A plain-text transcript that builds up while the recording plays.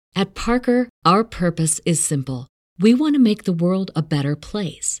At Parker, our purpose is simple. We want to make the world a better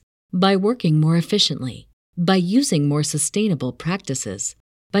place by working more efficiently, by using more sustainable practices,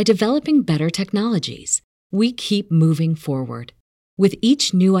 by developing better technologies. We keep moving forward. With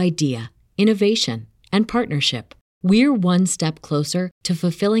each new idea, innovation, and partnership, we're one step closer to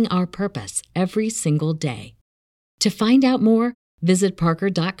fulfilling our purpose every single day. To find out more, visit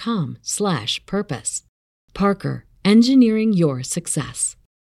parker.com/purpose. Parker, engineering your success.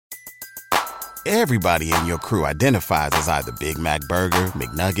 Everybody in your crew identifies as either Big Mac Burger,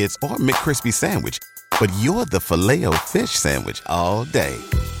 McNuggets, or McCrispy Sandwich. But you're the Filet-O-Fish Sandwich all day.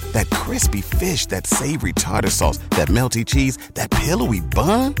 That crispy fish, that savory tartar sauce, that melty cheese, that pillowy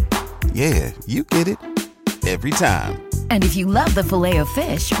bun. Yeah, you get it. Every time. And if you love the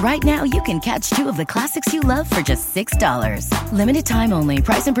Filet-O-Fish, right now you can catch two of the classics you love for just $6. Limited time only.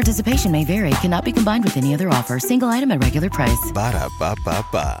 Price and participation may vary. Cannot be combined with any other offer. Single item at regular price.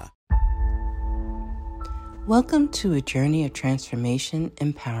 Ba-da-ba-ba-ba. Welcome to a journey of transformation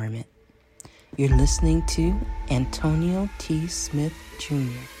empowerment. You're listening to Antonio T. Smith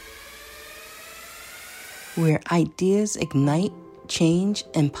Jr., where ideas ignite, change,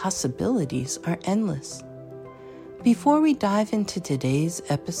 and possibilities are endless. Before we dive into today's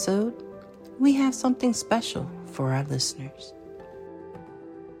episode, we have something special for our listeners.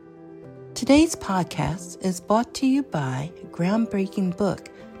 Today's podcast is brought to you by a groundbreaking book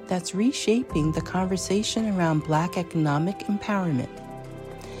that's reshaping the conversation around Black economic empowerment.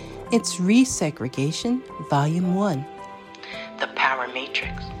 It's Resegregation, Volume 1, The Power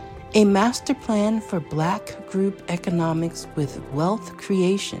Matrix, a master plan for Black group economics with wealth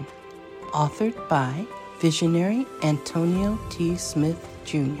creation, authored by visionary Antonio T. Smith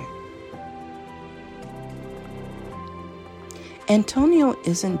Jr. Antonio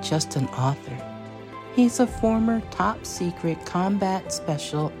isn't just an author. He's a former top-secret combat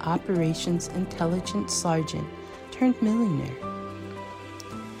special operations intelligence sergeant turned millionaire.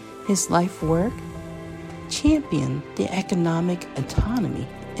 His life work championed the economic autonomy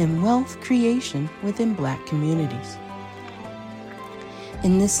and wealth creation within Black communities.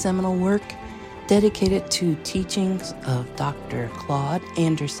 In this seminal work, dedicated to teachings of Dr. Claude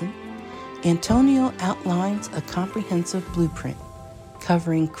Anderson, Antonio outlines a comprehensive blueprint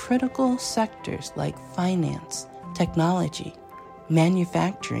covering critical sectors like finance, technology,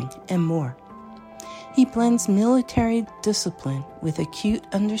 manufacturing, and more. He blends military discipline with acute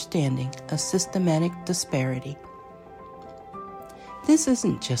understanding of systematic disparity. This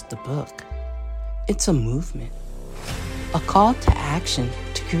isn't just a book. It's a movement, a call to action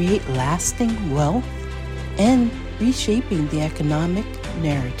to create lasting wealth and reshaping the economic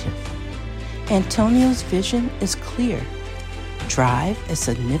narrative. Antonio's vision is clear. Drive a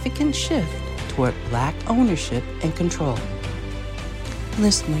significant shift toward Black ownership and control.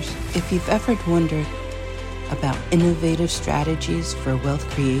 Listeners, if you've ever wondered about innovative strategies for wealth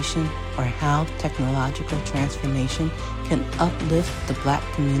creation or how technological transformation can uplift the Black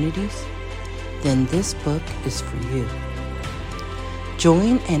communities, then this book is for you.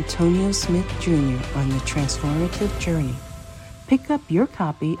 Join Antonio Smith Jr. on the transformative journey. Pick up your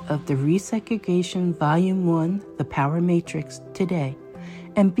copy of the Resegregation Volume 1, The Power Matrix, today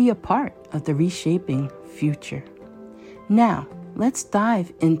and be a part of the reshaping future. Now, let's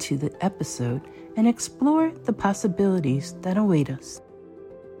dive into the episode and explore the possibilities that await us.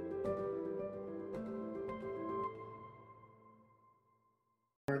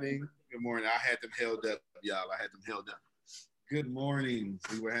 Good morning. I had them held up, y'all. I had them held up. Good morning.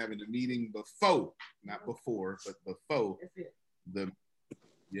 We were having a meeting not before, but before.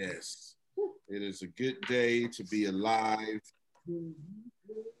 Yes, it is a good day to be alive,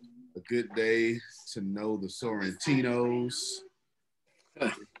 a good day to know the Sorrentinos,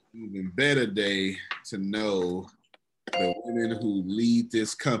 even better day to know the women who lead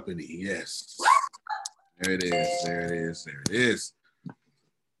this company. Yes, there it is.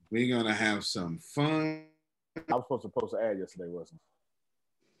 We're gonna have some fun. I was supposed to post an ad yesterday, wasn't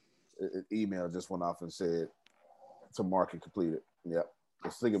it? An email just went off and said to mark and complete it. Yep. I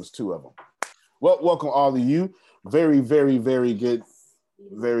think it was 2 of them. Well, welcome all of you. Very, very, very good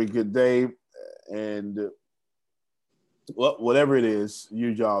day. And whatever it is,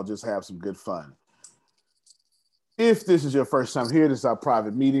 y'all just have some good fun. If this is your first time here, this is our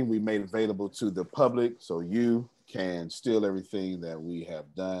private meeting we made available to the public so you can steal everything that we have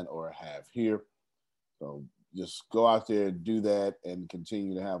done or have here. So just go out there, do that, and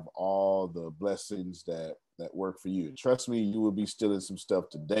continue to have all the blessings that work for you. Trust me, you will be stealing some stuff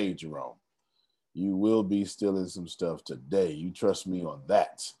today, Jerome. You will be stealing some stuff today. You trust me on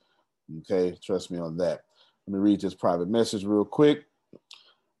that. Okay, trust me on that. Let me read this private message real quick.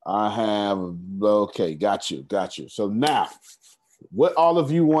 I have, okay, got you. So now, what all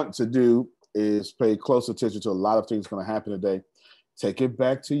of you want to do is pay close attention to a lot of things going to happen today. Take it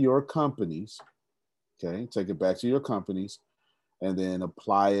back to your companies, okay? Take it back to your companies and then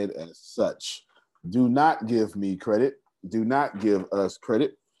apply it as such. Do not give me credit. Do not give us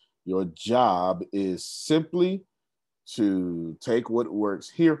credit. Your job is simply to take what works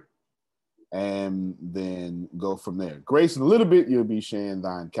here and then go from there. Grace, in a little bit, you'll be sharing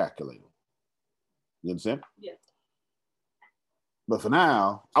thine calculator. You understand? Yes. But for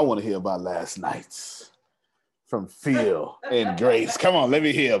now, I want to hear about last night's from Phil and Grace. Come on, let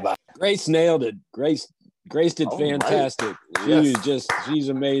me hear about it. Grace nailed it. Grace did All fantastic. Right. She's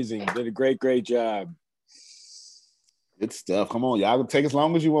amazing. Did a great job. Good stuff. Come on, y'all can take as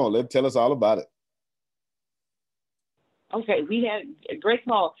long as you want. Tell us all about it. Okay, we had a great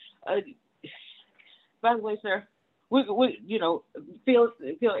call. By the way, sir, we Phil,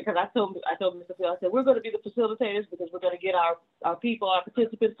 because I told Mr. Phil, I said, we're going to be the facilitators because we're going to get our people, our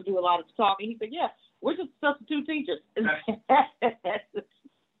participants to do a lot of talking. He said, yeah, we're just substitute teachers.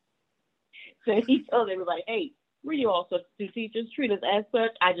 So he told everybody, hey, we're you all substitute teachers. Treat us as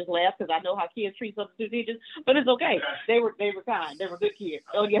such. I just laughed because I know how kids treat substitute teachers, but it's okay. They were kind. They were good kids.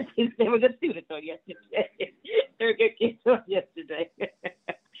 Oh, yes, they were good students on yesterday. They were good kids on yesterday.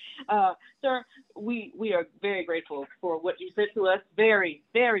 Sir, we are very grateful for what you said to us. Very,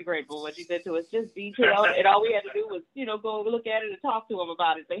 very grateful for what you said to us. Just detailed. And all we had to do was, go look at it and talk to them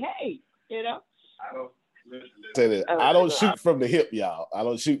about it. Say, hey, I don't say that. I don't shoot from the hip, y'all. I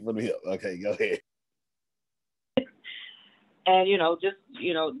don't shoot from the hip. Okay, go ahead. And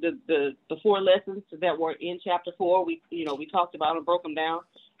the 4 lessons that were in chapter 4, we talked about and broke them down,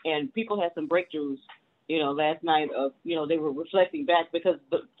 and people had some breakthroughs. Last night of they were reflecting back because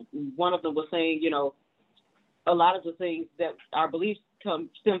one of them was saying a lot of the things that our beliefs stem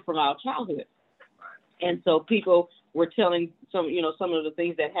from our childhood, and so people were telling some of the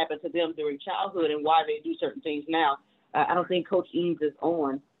things that happened to them during childhood and why they do certain things now. I don't think Coach Eames is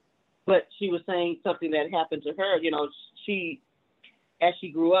on, but she was saying something that happened to her. She, as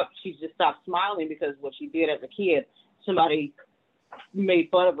she grew up, she just stopped smiling because what she did as a kid, somebody made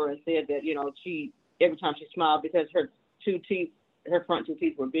fun of her and said that, she, every time she smiled, because her front two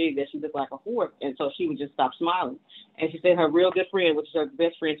teeth were big, that she looked like a horse. And so she would just stop smiling. And she said her real good friend, which is her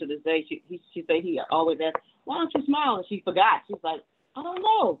best friend to this day, she said he always asked, why don't you smile? And she forgot. She's like, I don't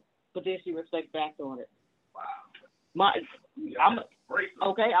know. But then she reflects back on it. Wow. I'm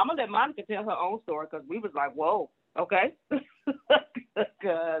going to let Monica tell her own story because we was like, whoa, okay.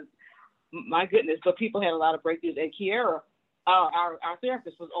 Because, my goodness, but people had a lot of breakthroughs. And Kiara, our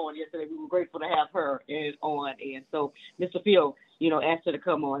therapist, was on yesterday. We were grateful to have her on. And so Mr. Phil, asked her to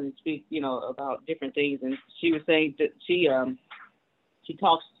come on and speak, about different things. And she was saying that she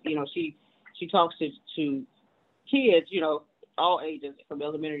talks, she talks to kids, all ages from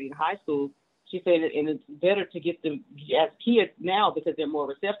elementary to high school. She said, and it's better to get them as kids now because they're more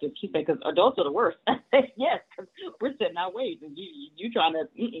receptive. She said, because adults are the worst. I said, yes, because we're setting our ways, and you trying to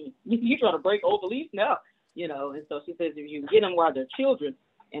break old beliefs? No, And so she says, if you get them while they're children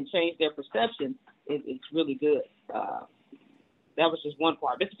and change their perception, it's really good. That was just one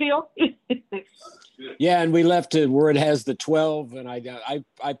part. Mr. Phil? Yeah, and we left it where it has the 12, and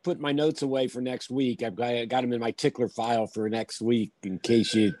I put my notes away for next week. I've got them in my tickler file for next week in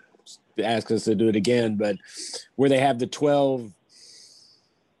case you ask us to do it again, but where they have the 12,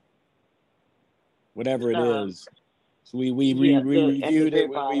 whatever it is. So we reviewed it.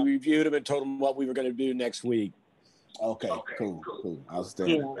 We reviewed them and told them what we were going to do next week. Okay, cool.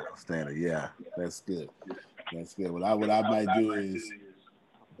 Outstanding. Yeah, that's good. What I might do is,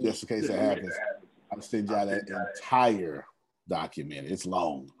 just in case it happens, I'll send y'all that entire document. It's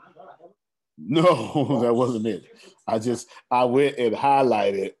long. No, that wasn't it. I went and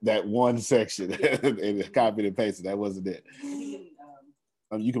highlighted that one section and copied and pasted. That wasn't it.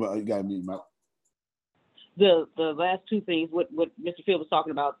 You got to mute, Mike. The last two things, what Mr. Field was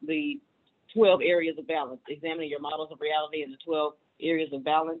talking about, the 12 areas of balance, examining your models of reality and the 12 areas of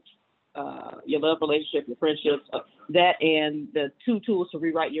balance, your love relationship, your friendships, that and the 2 tools to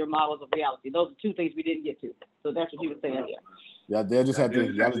rewrite your models of reality. Those are 2 things we didn't get to. So that's what he was saying here. Yeah, y'all just have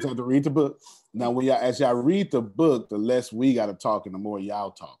to read the book. Now, as y'all read the book, the less we got to talk and the more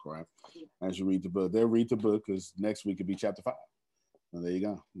y'all talk, right? As you read the book, they'll read the book because next week could be chapter 5. Well, there you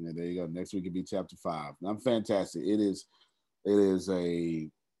go. Yeah, there you go. Next week could be chapter 5. I'm fantastic. It is. I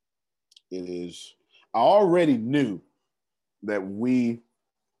already knew that we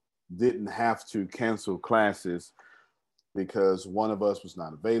didn't have to cancel classes because one of us was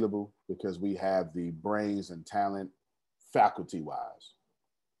not available, because we have the brains and talent faculty-wise.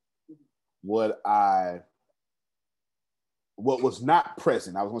 what was not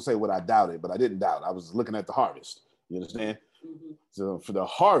present. I was gonna say what I doubted, but I didn't doubt. I was looking at the harvest. You understand? Mm-hmm. So for the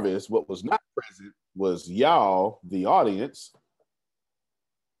harvest, what was not present was y'all, the audience.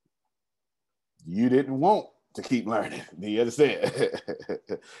 You didn't want to keep learning. Do you understand?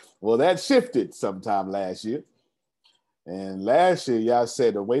 Well, that shifted sometime last year. And last year, y'all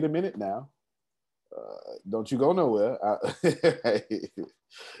said, wait a minute now. Don't you go nowhere. I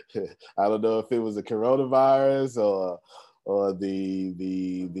don't know if it was the coronavirus or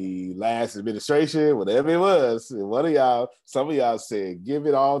the last administration, whatever it was. Some of y'all said, give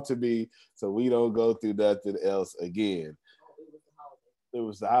it all to me so we don't go through nothing else again. It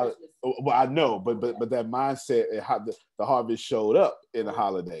was the holiday. Well, I know, but that mindset, the harvest showed up in the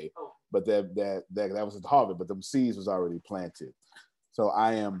holiday, but that was the harvest, but the seeds was already planted. So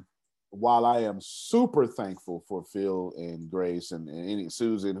while I am super thankful for Phil and Grace and any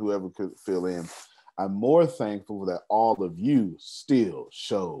Susan, whoever could fill in, I'm more thankful that all of you still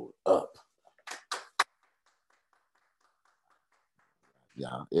showed up.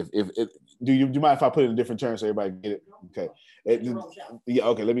 Yeah. Do you mind if I put it in different terms so everybody get it? Okay. Yeah.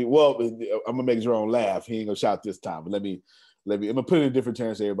 Okay. I'm gonna make Jerome laugh. He ain't gonna shout this time, but I'm gonna put it in different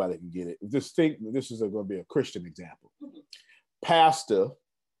terms so everybody can get it. Just think this is gonna be a Christian example. Pastor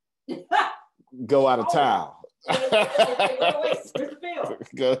go out of town.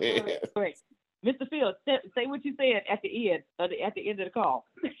 Go ahead. Mr. Fields, say what you said at the end of the call,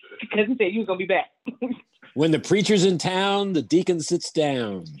 because you said you was gonna be back. When the preacher's in town, the deacon sits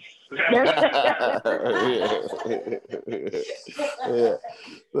down. Yeah.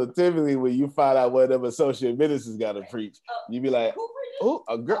 So typically, when you find out what them associate ministers got to preach, you be like, "Oh,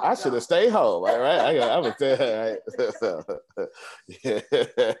 a girl, I should have stayed home." All right, I would tell her. Right?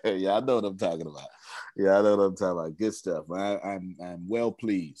 Yeah, I know what I'm talking about. Yeah, I know what I'm talking about. Good stuff. I'm well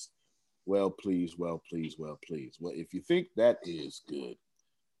pleased. Well pleased. Well, if you think that is good,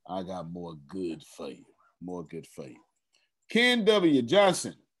 I got more good for you. Ken W.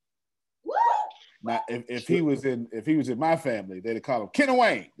 Johnson. What? Now, if he was in my family, they'd call him Ken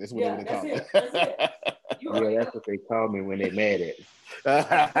Wayne. That's what they would call him. Yeah, that's what they call me when they're mad at me.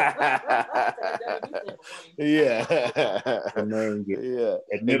 Yeah.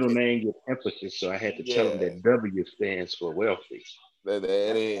 That middle name gets emphasis, so I had to tell them that W stands for wealthy. That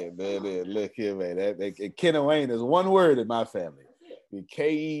is. Look here, man. Ken Wayne is one word in my family.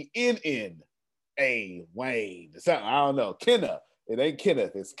 Kenna Wayne. Something I don't know. Kenna. It ain't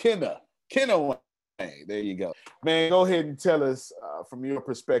Kenneth. It's Kenna. Kenna Wayne. There you go, man. Go ahead and tell us from your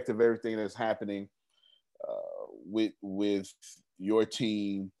perspective everything that's happening with your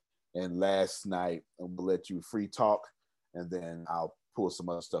team and last night, and we'll let you free talk, and then I'll pull some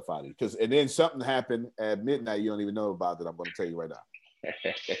other stuff out of you. And then something happened at midnight you don't even know about that I'm going to tell you right now.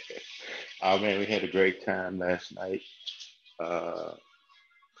 Oh man, we had a great time last night.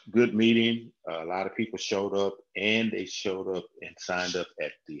 Good meeting. A lot of people showed up, and they showed up and signed up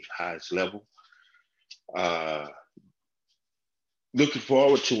at the highest level. Looking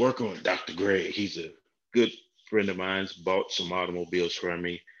forward to working with Dr. Gray. He's a good friend of mine. Bought some automobiles for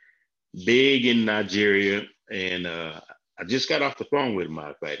me. Big in Nigeria, and I just got off the phone with him, matter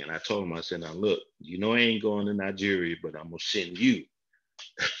of fact, and I told him, I said, now look, I ain't going to Nigeria, but I'm gonna send you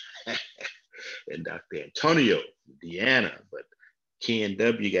and Dr. Antonio, Deanna, but Ken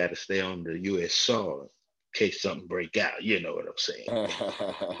W got to stay on the U.S. soil in case something break out. You know what I'm saying?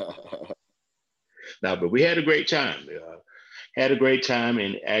 Now, but we had a great time.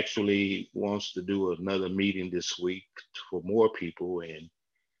 And actually wants to do another meeting this week for more people. And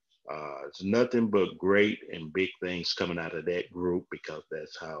it's nothing but great and big things coming out of that group, because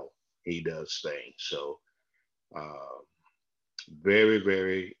that's how he does things. So very,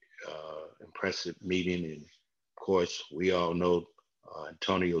 very impressive meeting. And of course, we all know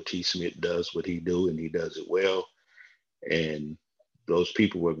Antonio T. Smith does what he do, and he does it well. And those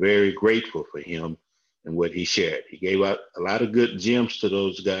people were very grateful for him and what he shared. He gave out a lot of good gems to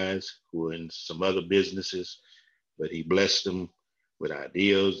those guys who are in some other businesses, but he blessed them with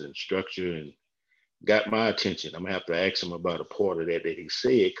ideas and structure and got my attention. I'm gonna have to ask him about a part of that he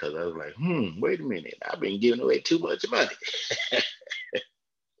said, because I was like, wait a minute, I've been giving away too much money.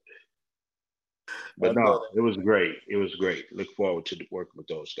 But no, it was great. Look forward to working with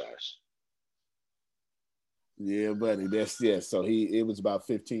those guys. Yeah, buddy. So it was about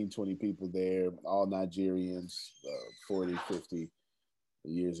 15, 20 people there, all Nigerians, 40, 50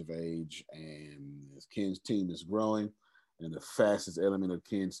 years of age. And Ken's team is growing. And the fastest element of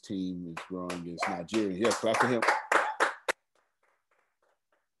Ken's team is growing is Nigerian. Yes, clap for him.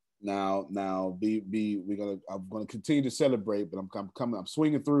 Now, I'm gonna continue to celebrate, but I'm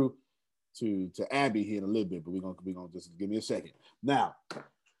swinging through to Abby here in a little bit, but we're gonna just give me a second. Now,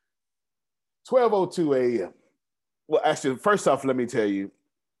 12:02 a.m. Well, actually, first off, let me tell you,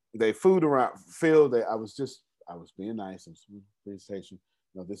 they food around Phil. I was being nice and presentation.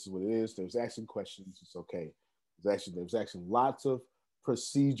 This is what it is. There's asking questions. It's okay. There's actually lots of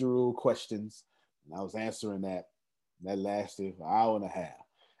procedural questions, and I was answering that. And that lasted an hour and a half.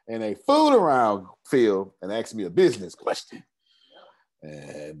 And they fooled around Phil and asked me a business question.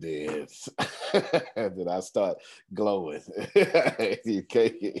 And then, then I start glowing. you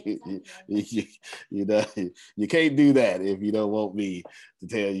can't do that if you don't want me to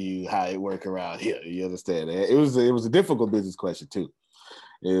tell you how it work around here. You understand? It was a difficult business question too.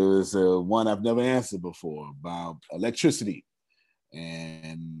 It was one I've never answered before about electricity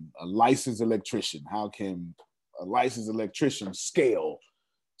and a licensed electrician. How can a licensed electrician scale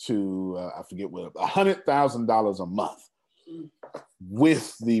to I forget what, $100,000 a month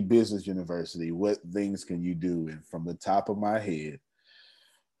with the business university? What things can you do? And from the top of my head,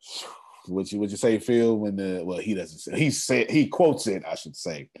 would you say, Phil? He doesn't say, he quotes it, I should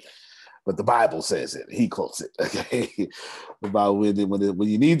say, but the Bible says it. He quotes it. Okay, about when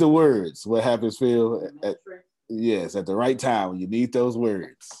you need the words, what happens, Phil? Yes, at the right time when you need those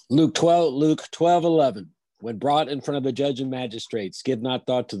words. Luke 12:11. When brought in front of the judge and magistrates, give not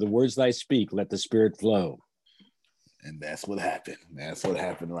thought to the words thy speak, let the spirit flow. And that's what happened. That's what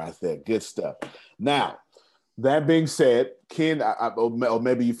happened right there. Good stuff. Now, that being said, Ken, or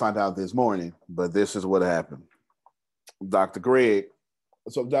maybe you found out this morning, but this is what happened. Dr. Greg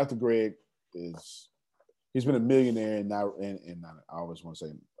he's been a millionaire in I always want to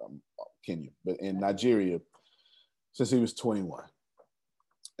say Kenya, but in Nigeria since he was 21.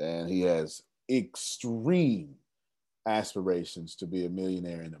 And he has extreme aspirations to be a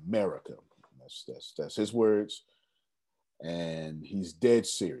millionaire in America. That's his words. And he's dead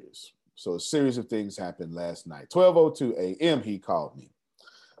serious. So a series of things happened last night. 12:02 a.m. he called me.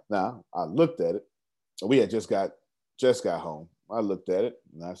 Now I looked at it. We had just got home. I looked at it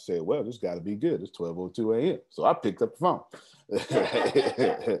and I said, well, this got to be good. It's 12:02 a.m. So I picked up the phone.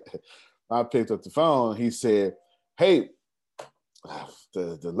 I picked up the phone. He said, hey,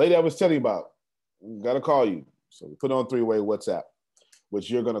 the lady I was telling you about, got to call you. So we put on three-way WhatsApp, which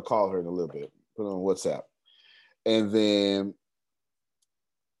you're going to call her in a little bit. Put on WhatsApp. And then,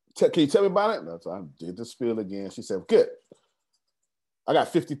 can you tell me about it? So I did the spiel again. She said, good. I got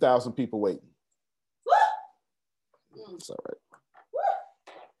 50,000 people waiting. It's all right.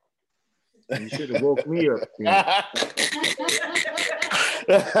 You should have woke me up.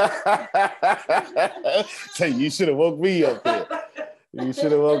 So you should have woke me up there. You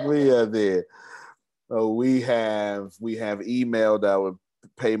should have woke me up there. We have emailed our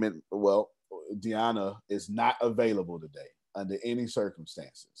payment. Well, Deanna is not available today under any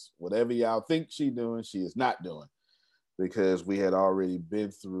circumstances. Whatever y'all think she's doing, she is not doing, because we had already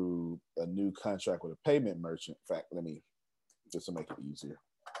been through a new contract with a payment merchant. In fact, let me just to make it easier.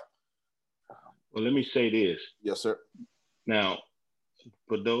 Well, let me say this. Yes, sir. Now,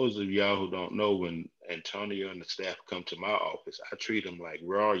 for those of y'all who don't know, when Antonio and the staff come to my office, I treat them like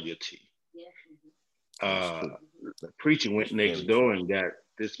royalty. The preacher went next door and got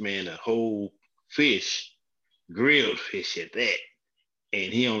this man a whole fish, grilled fish at that,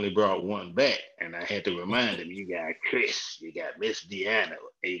 and he only brought one back. And I had to remind him, you got Chris, you got Miss Deanna,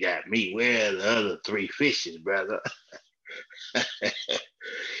 and you got me. Where are the other three fishes, brother?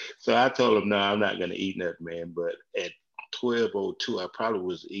 So I told him, no, I'm not going to eat nothing, man. But at 12:02, I probably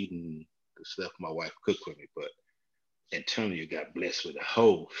was eating the stuff my wife cooked for me. But Antonio got blessed with a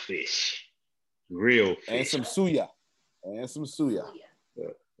whole fish, real fish. And some suya.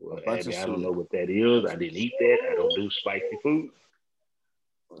 Well, Abby, I don't know what that is. I didn't eat that. I don't do spicy food.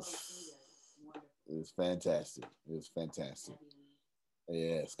 It's fantastic.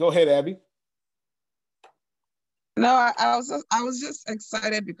 Yes. Go ahead, Abby. No, I was just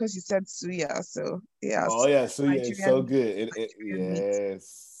excited because you said suya. So yeah. Oh yeah, suya is so good.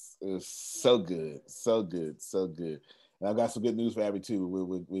 Yes, it's so good. And I got some good news for Abby too.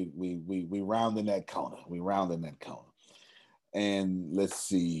 We rounding that corner. And let's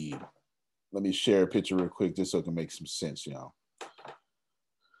see. Let me share a picture real quick just so it can make some sense, y'all.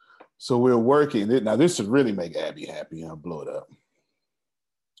 So we're working. Now this should really make Abby happy. I'll blow it up.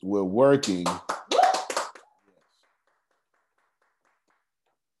 We're working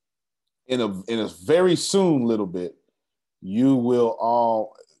in a very soon little bit. You will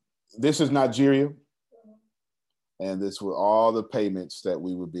all. This is Nigeria, and this were all the payments that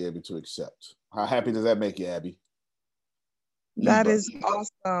we would be able to accept. How happy does that make you, Abby? That is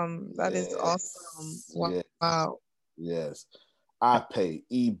awesome. That is awesome. Wow. Yes. iPay,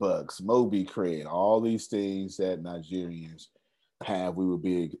 eBucks, MobiCred, all these things that Nigerians have, we would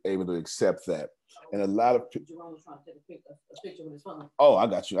be able to accept that. And a lot of Jerome was trying to take a picture with his phone. Oh, I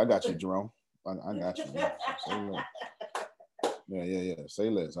got you, Jerome. I got you. Yeah. Say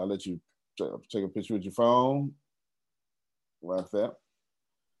less. I'll let you take a picture with your phone. Like that.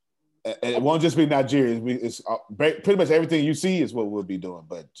 And it won't just be Nigerians. It's pretty much everything you see is what we'll be doing,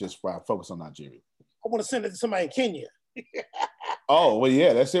 but just focus on Nigeria. I want to send it to somebody in Kenya. Oh, well,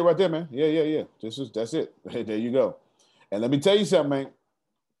 yeah, that's it right there, man. Yeah. That's it. There you go. And let me tell you something, man.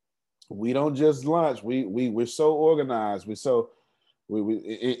 We don't just launch. We're so organized. Anywho,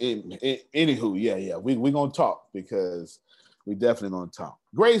 yeah. We're gonna talk because we definitely gonna talk.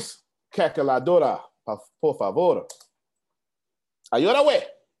 Grace Cacaladora, por favor. Ayúdame.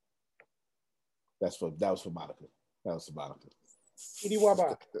 That was for Monica.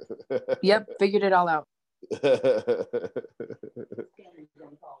 Yep, figured it all out.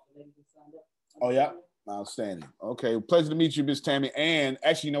 Oh yeah, outstanding. Okay, pleasure to meet you, Miss Tammy. And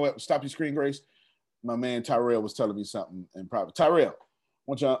actually, you know what? Stop your screen, Grace. My man Tyrell was telling me something in private. Tyrell, I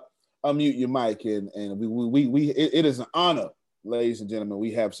want you to unmute your mic, and it is an honor, ladies and gentlemen.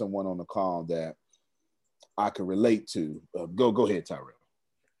 We have someone on the call that I can relate to. Go ahead, Tyrell.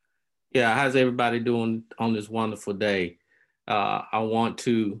 Yeah, how's everybody doing on this wonderful day? I want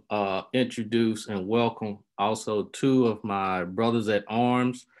to introduce and welcome also two of my brothers at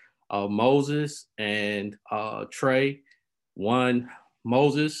arms, Moses and Trey. One,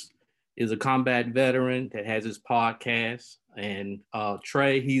 Moses is a combat veteran that has his podcast, and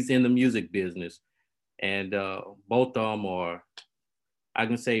Trey, he's in the music business. And both of them are, I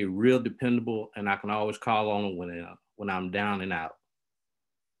can say, real dependable, and I can always call on them when I'm down and out.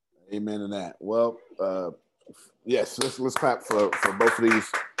 Amen to that. Well, yes, let's clap for both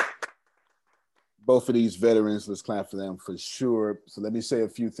of these veterans. Let's clap for them for sure. So let me say a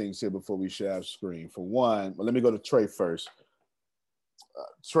few things here before we share our screen. For one, let me go to Trey first.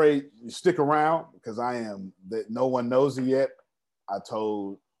 Trey, stick around because no one knows it yet. I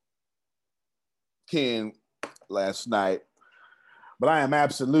told Ken last night, but I am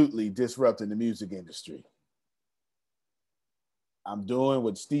absolutely disrupting the music industry. I'm doing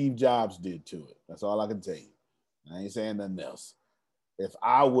what Steve Jobs did to it. That's all I can tell you. I ain't saying nothing else. If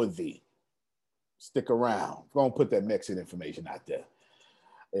I were thee, stick around. I'm going to put that Mexican information out there.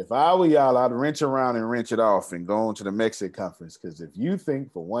 If I were y'all, I'd wrench around and wrench it off and go on to the Mexican conference. Because if you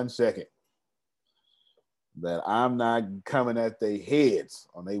think for 1 second that I'm not coming at their heads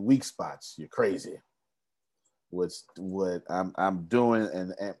on their weak spots, you're crazy. What I'm doing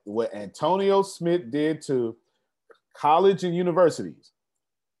and what Antonio Smith did to college and universities,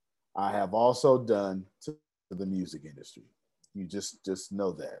 I have also done to the music industry. You just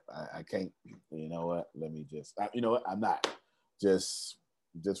know that. I can't, you know what? Let me I'm not. Just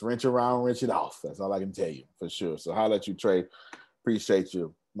wrench around, wrench it off. That's all I can tell you for sure. So holla at you, Trey. Appreciate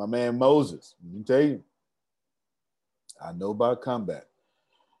you. My man Moses, let me tell you, I know about combat.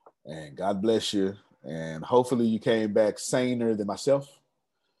 And God bless you. And hopefully you came back saner than myself.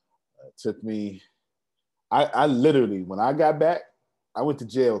 It took me, I literally, when I got back, I went to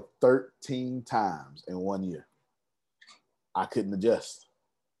jail 13 times in 1 year. I couldn't adjust.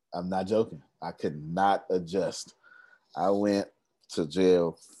 I'm not joking. I could not adjust. I went to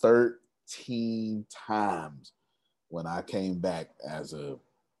jail 13 times when I came back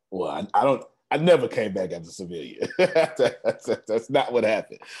I never came back as a civilian. That's not what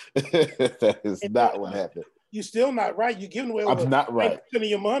happened. That is not what happened. You're still not right. You're giving away I'm not right. of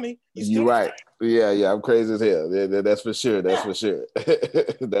your money. You're right. Yeah, I'm crazy as hell. That's for sure. That's for sure.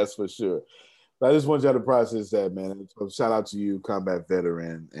 That's for sure. But I just want y'all to process that, man. So shout out to you, combat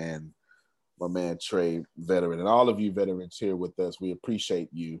veteran, and my man Trey, veteran, and all of you veterans here with us. We appreciate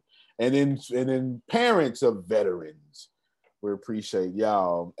you. And then parents of veterans, we appreciate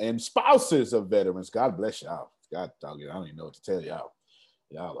y'all. And spouses of veterans, God bless y'all. God dog it, I don't even know what to tell y'all.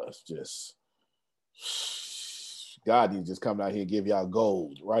 Y'all are just, God needs to just come out here and give y'all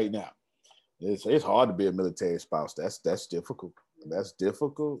gold right now. It's hard to be a military spouse. That's difficult. That's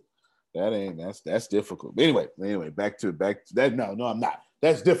difficult. That's difficult. But anyway, back to that. No, I'm not.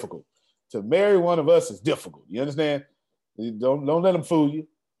 That's difficult. To marry one of us is difficult. You understand? Don't let them fool you.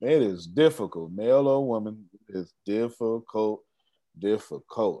 It is difficult. Male or woman, it's difficult.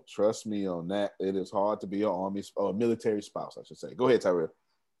 Trust me on that. It is hard to be an army or a military spouse, I should say. Go ahead, Tyrell.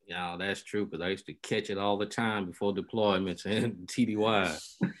 Yeah, that's true, because I used to catch it all the time before deployments and TDY.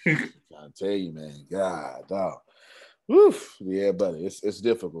 I tell you, man, God, dog. Woof. Yeah, buddy, it's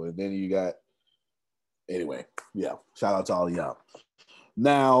difficult. And then you got, anyway, yeah, shout out to all y'all.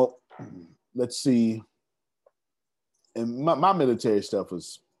 Now, let's see. And my military stuff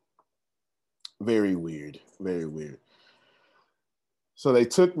was very weird, very weird. So they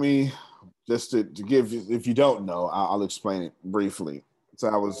took me, just to give, if you don't know, I'll explain it briefly. So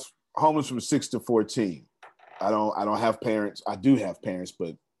I was homeless from 6 to 14. I don't have parents. I do have parents,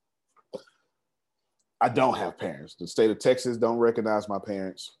 but I don't have parents. The state of Texas don't recognize my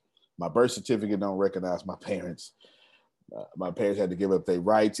parents. My birth certificate don't recognize my parents. My parents had to give up their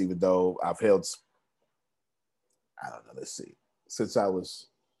rights, even though I've held, I don't know, let's see, since I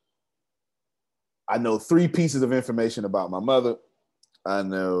know 3 pieces of information about my mother. I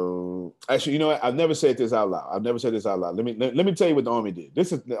know, actually, you know what? I've never said this out loud. Let me tell you what the Army did.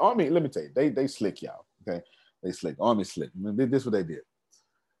 This is the Army. Let me tell you, they slick, y'all. Okay, they slick. Army slick. This is what they did.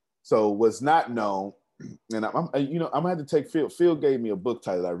 So what's not known, and I'm gonna have to take Phil. Phil gave me a book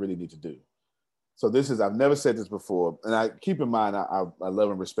title I really need to do. So this is, I've never said this before, and I keep in mind I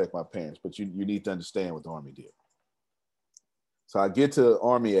love and respect my parents, but you need to understand what the Army did. So I get to the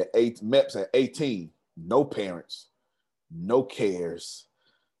Army at MEPS at 18, no parents, no cares,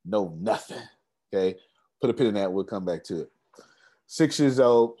 no nothing. Okay, put a pin in that. We'll come back to it. 6 years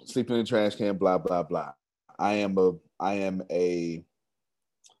old, sleeping in a trash can, blah blah blah. I am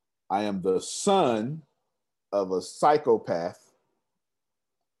the son of a psychopath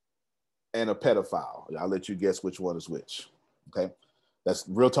and a pedophile. I'll let you guess which one is which. Okay, that's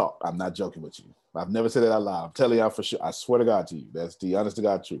real talk. I'm not joking with you. I've never said it out loud. I'm telling y'all for sure. I swear to God to you. That's the honest to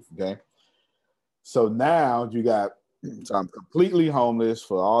God truth. Okay. So now so I'm completely homeless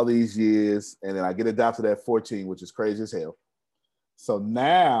for all these years, and then I get adopted at 14, which is crazy as hell. So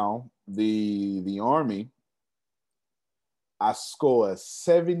now the Army, I score a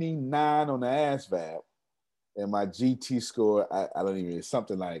 79 on the ASVAB, and my GT score, I don't even,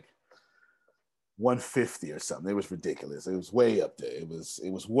 something like 150 or something. It was ridiculous. It was way up there. It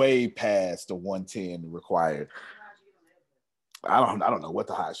was way past the 110 required. I don't know what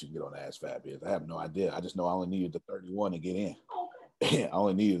the highest you can get on the ASVAB is. I have no idea. I just know I only needed the 31 to get in. I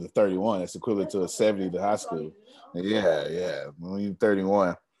only needed the 31. That's equivalent to a 70 to high school. Yeah. We need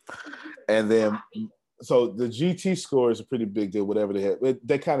 31. And then, so the GT score is a pretty big deal, whatever they have.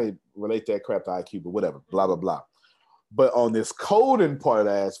 They kind of relate that crap to IQ, but whatever, blah, blah, blah. But on this coding part of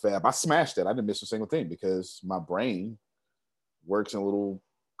the ASVAB, I smashed it. I didn't miss a single thing because my brain works in little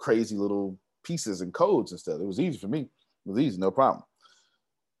crazy little pieces and codes and stuff. It was easy for me. It was easy, no problem.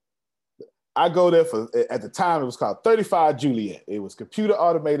 I go there for, at the time, it was called 35 Juliet. It was computer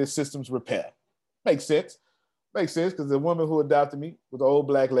automated systems repair. Makes sense because the woman who adopted me was an old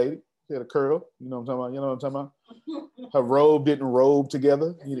black lady. She had a curl. You know what I'm talking about? Her robe didn't robe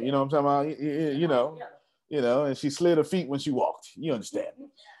together. You know what I'm talking about? You know, and she slid her feet when she walked. You understand?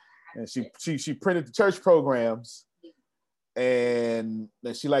 And she printed the church programs, and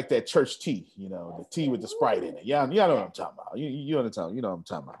she liked that church tea. You know, the tea with the Sprite in it. Yeah, you know what I'm talking about. You understand? You know what I'm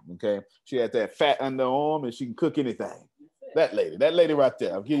talking about. Okay. She had that fat underarm, and she can cook anything. That lady right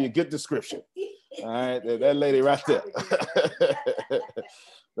there. I'll give you a good description. All right, that lady right there.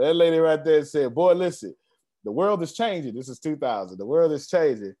 That lady right there said, "Boy, listen, the world is changing. This is 2000. The world is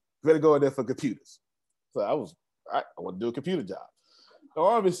changing. You better go in there for computers." So I want to do a computer job. The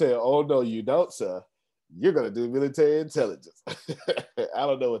Army said, "Oh, no, you don't, sir. You're going to do military intelligence." I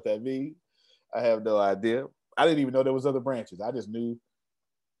don't know what that means. I have no idea. I didn't even know there was other branches. I just knew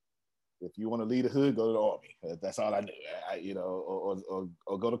if you want to lead a hood, go to the Army. That's all I knew.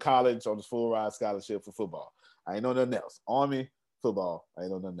 Or go to college on the full ride scholarship for football. I ain't know nothing else. Army, football. I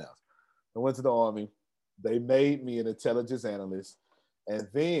ain't know nothing else. I went to the Army. They made me an intelligence analyst. And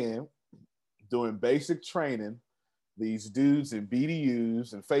then during basic training, these dudes in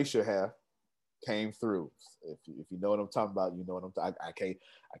BDUs and facial hair came through. If you know what I'm talking about, you know what I'm talking. I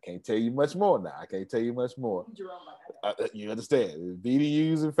can't tell you much more now. I can't tell you much more. You understand?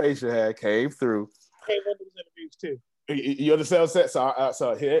 BDUs and facial hair came through. Hey, one of those interviews too. You understand?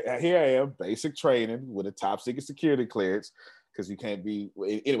 So here I am, basic training with a top secret security clearance, because you can't be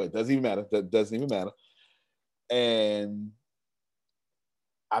anyway. Doesn't even matter. That doesn't even matter. And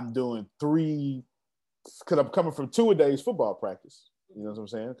I'm doing 3, because I'm coming from 2-a-days football practice. You know what I'm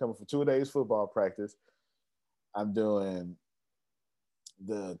saying? Coming from 2-a-days football practice. I'm doing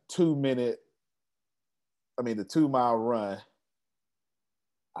the 2-mile run.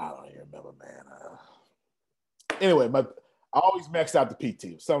 I don't even remember, man. Anyway, I always maxed out the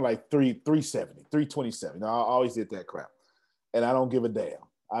PT. Something like 370, 327. I always did that crap. And I don't give a damn.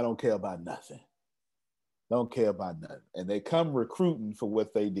 I don't care about nothing. Don't care about nothing. And they come recruiting for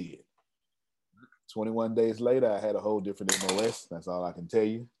what they did. 21 days later, I had a whole different MOS. That's all I can tell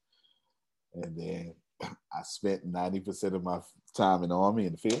you. And then I spent 90% of my time in the Army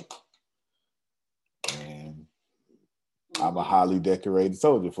in the field. And I'm a highly decorated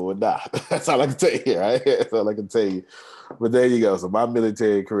soldier for a die. That's all I can tell you, right? That's all I can tell you. But there you go. So my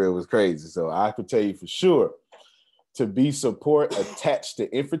military career was crazy. So I can tell you for sure, to be support attached to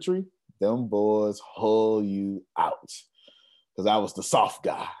infantry, them boys haul you out. Because I was the soft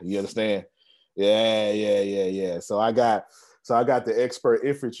guy. You understand? Yeah. So I got the expert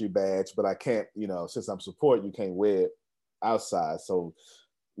infantry badge, but I can't, since I'm support, you can't wear it outside. So,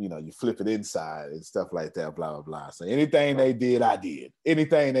 you flip it inside and stuff like that, blah, blah, blah. So anything they did, I did.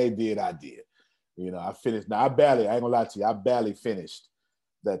 Anything they did, I did. I finished. Now, I ain't gonna lie to you, I barely finished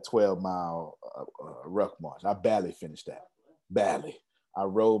that 12-mile ruck march. I barely finished that. Barely. I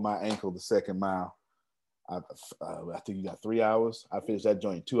rolled my ankle the second mile. I think you got 3 hours. I finished that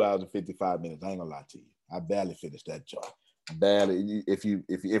joint in 2 hours and 55 minutes. I ain't gonna lie to you. I barely finished that joint. Barely. If you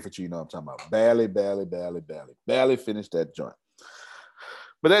infantry, you know what I'm talking about. Barely finished that joint.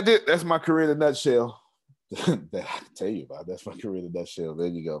 But that's my career in a nutshell. That I can tell you about. That's my career in a nutshell. There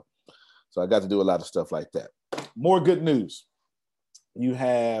you go. So I got to do a lot of stuff like that. More good news.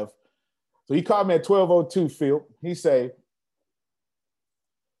 So he called me at 12:02, Phil. He say,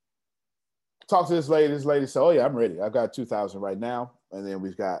 talk to this lady. This lady said, oh yeah, I'm ready. I've got 2,000 right now. And then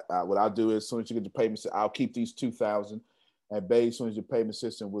we've got, what I'll do is, as soon as you get your payment, I'll keep these 2,000 at bay. As soon as your payment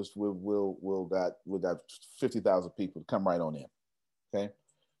system we'll got 50,000 people to come right on in. Okay.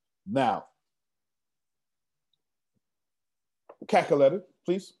 Now, calculator,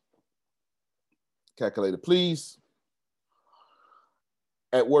 please. Calculator, please.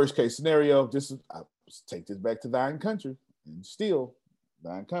 At worst case scenario, I'll take this back to thine country and still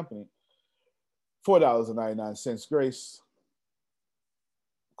thine company. $4.99, Grace.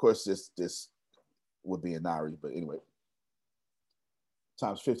 Of course, this would be in Naira, but anyway,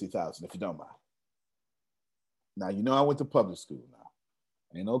 times 50,000 if you don't mind. Now I went to public school now.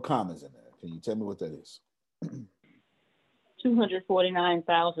 Ain't no commas in there. Can you tell me what that is?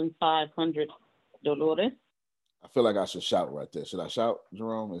 $249,500. I feel like I should shout right there. Should I shout,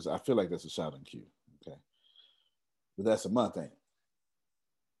 Jerome? I feel like that's a shouting cue. Okay. But that's a month, ain't it?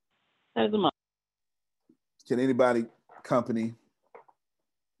 That's a month. Can anybody, company,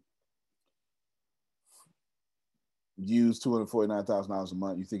 use $249,000 a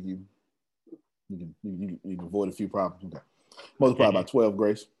month? You think you can avoid a few problems? Okay. Multiply by 12,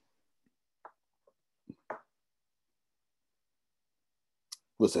 Grace.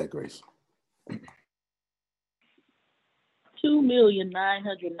 What's that, Grace?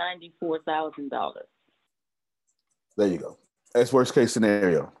 $2,994,000. There you go. That's worst case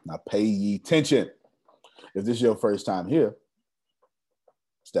scenario. Now pay ye attention. If this is your first time here,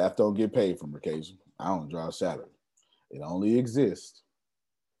 staff don't get paid from Mercasion. I don't draw a salary. It only exists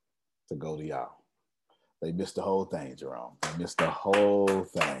to go to y'all. They missed the whole thing, Jerome. They missed the whole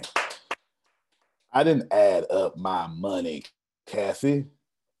thing. I didn't add up my money, Kathy.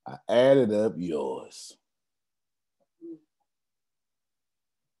 I added up yours.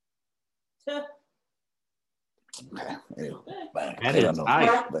 Okay. Anyway, that is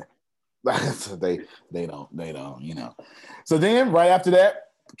nice. They don't, So then right after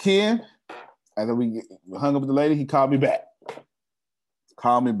that, Ken, after we hung up with the lady, he called me back.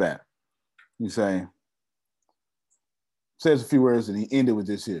 He says a few words and he ended with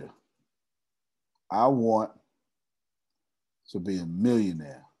this here. I want to be a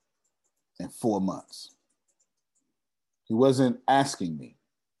millionaire in 4 months. He wasn't asking me.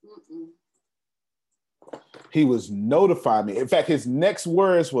 He was notifying me. In fact, his next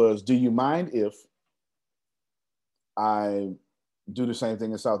words was, do you mind if I do the same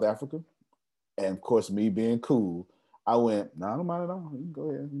thing in South Africa? And of course, me being cool, I went, no, I don't mind at all. You can go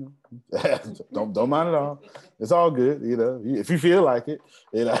ahead, don't mind at all. It's all good, if you feel like it,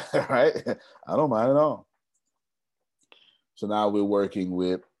 right? I don't mind at all. So now we're working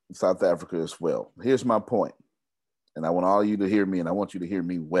with South Africa as well. Here's my point, and I want all of you to hear me, and I want you to hear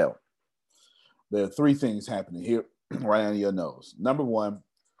me well. There are 3 things happening here right under your nose. Number 1,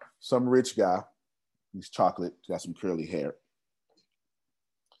 some rich guy, he's chocolate, got some curly hair,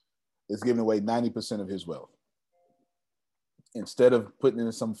 is giving away 90% of his wealth. Instead of putting it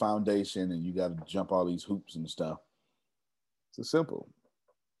in some foundation and you got to jump all these hoops and stuff, it's simple.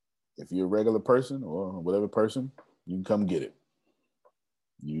 If you're a regular person or whatever person, you can come get it.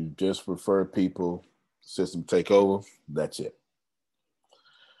 You just refer people, system take over, that's it.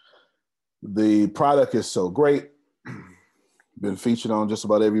 The product is so great, been featured on just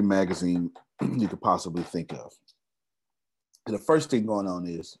about every magazine you could possibly think of. And the first thing going on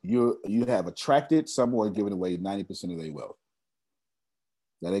is you have attracted someone giving away 90% of their wealth.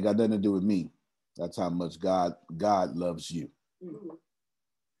 That ain't got nothing to do with me. That's how much God loves you.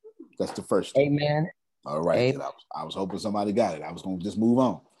 That's the first thing. Amen. All right. I was hoping somebody got it. I was going to just move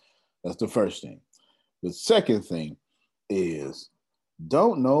on. That's the first thing. The second thing is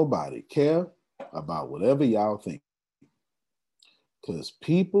don't nobody care about whatever y'all think. Because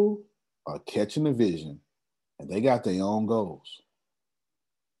people are catching the vision and they got their own goals.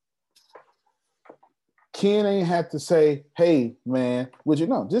 Ken ain't have to say, hey, man, would you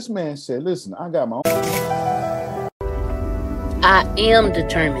know? This man said, listen, I got my own. I am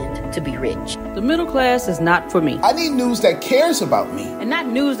determined to be rich. The middle class is not for me. I need news that cares about me. And not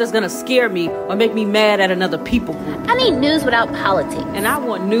news that's going to scare me or make me mad at another people group. I need news without politics. And I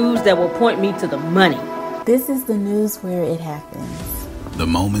want news that will point me to the money. This is the news where it happens. The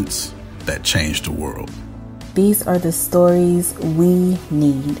moments that change the world. These are the stories we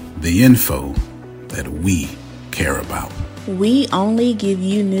need. The info that we care about. We only give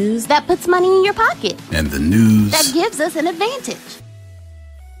you news that puts money in your pocket. And the news that gives us an advantage.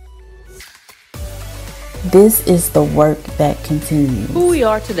 This is the work that continues. Who we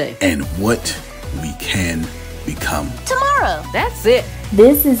are today. And what we can become tomorrow. That's it.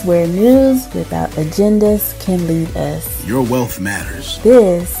 This is where news without agendas can lead us. Your wealth matters.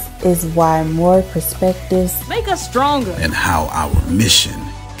 This is why more perspectives make us stronger. And how our mission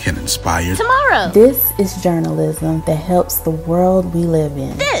can inspire tomorrow. This is journalism that helps the world we live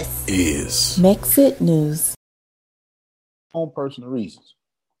in. This is Mexit News. Own personal reasons.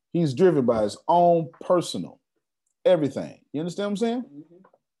 He's driven by his own personal everything. You understand what I'm saying?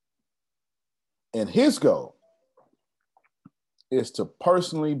 And his goal is to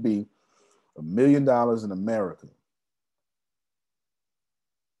personally be $1 million in America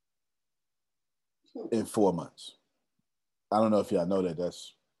in 4 months. I don't know if y'all know that.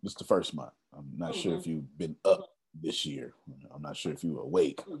 That's the first month. I'm not sure if you've been up this year. I'm not sure if you were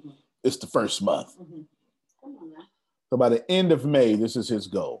awake. It's the first month. So by the end of May, this is his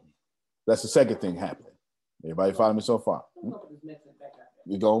goal. That's the second thing happening. Everybody follow me so far?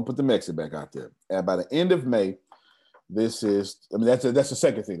 We're going to put the Mexit back out there. And by the end of May, that's the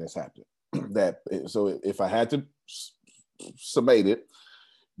second thing that's happening. So if I had to summate it,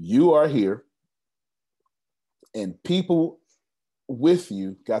 you are here and people with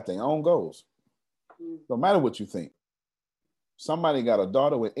you got their own goals. No matter what you think. Somebody got a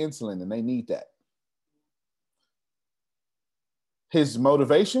daughter with insulin and they need that. His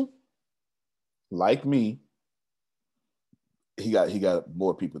motivation, like me, he got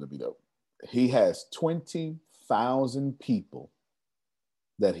more people to beat up. He has 20,000 people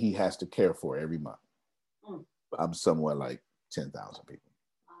that he has to care for every month. I'm somewhere like 10,000 people,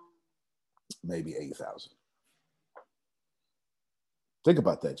 maybe 8,000. Think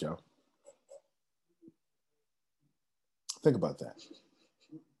about that, y'all. Think about that.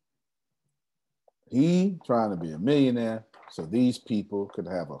 He trying to be a millionaire so these people could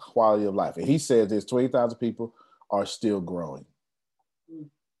have a quality of life. And he says his 20,000 people are still growing.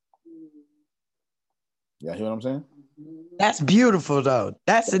 Y'all hear what I'm saying? That's beautiful, though.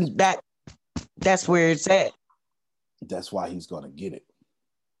 That's where it's at. That's why he's going to get it.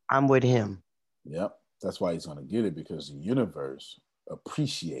 I'm with him. Yep. That's why he's going to get it, because the universe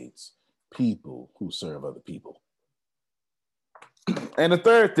appreciates people who serve other people. And the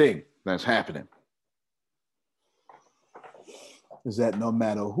third thing that's happening is that no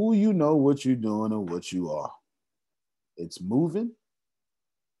matter who you know, what you're doing, or what you are, it's moving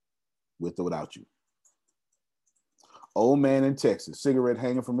with or without you. Old man in Texas, cigarette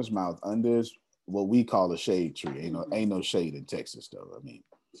hanging from his mouth under his, what we call a shade tree. Ain't no shade in Texas, though. I mean,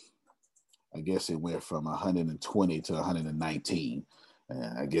 I guess it went from 120 to 119.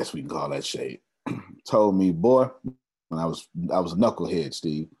 I guess we can call that shade. Told me, boy, when I was a knucklehead,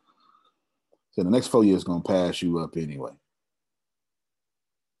 Steve, said the next 4 years gonna pass you up anyway.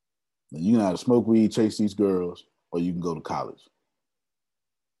 Now, you can either smoke weed, chase these girls, or you can go to college.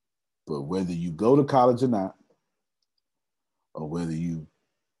 But whether you go to college or not, or whether you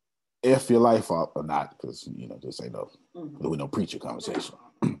F your life up or not, because, this ain't no preacher conversation.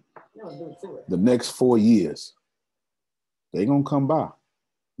 The next 4 years, they gonna come by,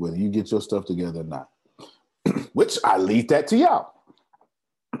 whether you get your stuff together or not. Which I leave that to y'all.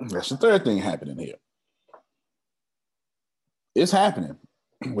 That's the third thing happening here. It's happening,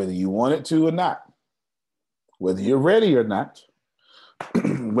 whether you want it to or not, whether you're ready or not,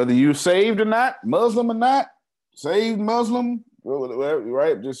 whether you're saved or not, Muslim or not, saved Muslim,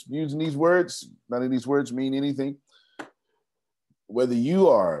 right? Just using these words. None of these words mean anything. Whether you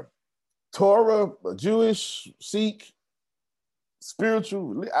are Torah, Jewish, Sikh,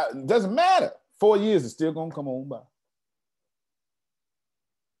 spiritual, it doesn't matter. 4 years is still gonna come on by.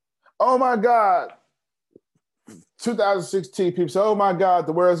 Oh my God, 2016, people say, oh my God,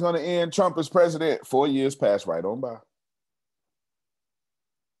 the world's going to end. Trump is president. 4 years passed right on by.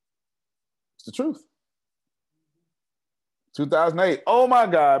 It's the truth. 2008, oh my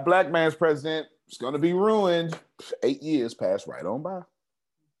God, black man's president. It's going to be ruined. 8 years passed right on by.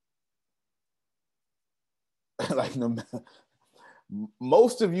 Like, no,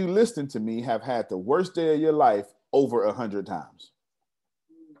 most of you listening to me have had the worst day of your life over 100 times.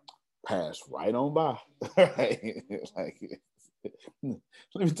 Passed right on by. Right? Like, let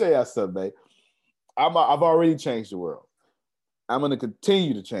me tell y'all something, babe. I've already changed the world. I'm going to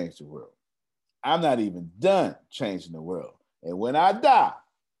continue to change the world. I'm not even done changing the world. And when I die,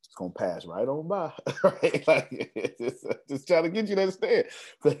 it's going to pass right on by. Right? Like, just trying to get you to understand.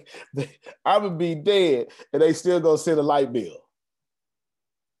 I'm going to be dead and they still going to send a light bill.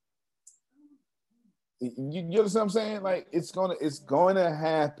 You understand what I'm saying? Like, it's going to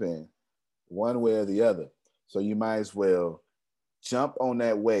happen one way or the other. So you might as well jump on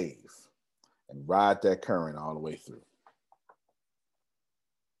that wave and ride that current all the way through.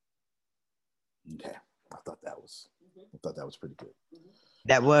 Okay, I thought that was pretty good.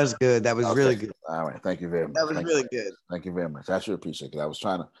 That was good. That was really good. All right, thank you very much. That was really good. Thank you very much. I sure appreciate it. I was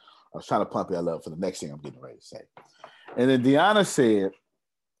trying to pump y'all up for the next thing I'm getting ready to say. And then Deanna said,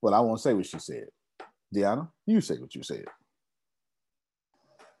 well, I won't say what she said. Deanna, you say what you said.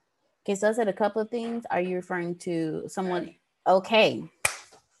 Okay, so I said a couple of things. Are you referring to someone? Okay.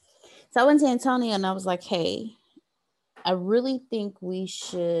 So I went to Antonio and I was like, hey, I really think we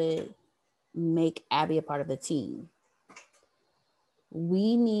should make Abby a part of the team.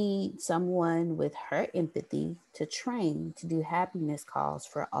 We need someone with her empathy to train to do happiness calls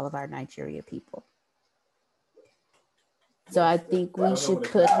for all of our Nigeria people. So I think we should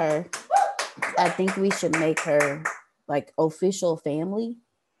make her like official family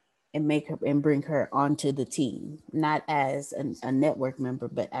and bring her onto the team, not as a network member,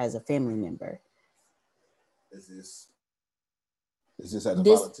 but as a family member. Is this as a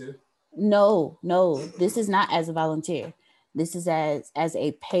volunteer? No, this is not as a volunteer. This is as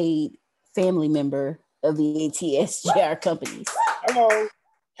a paid family member of the ATSJR companies. Hello.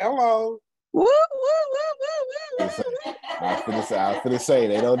 Woo, woo, woo, woo, woo, woo. I was finna say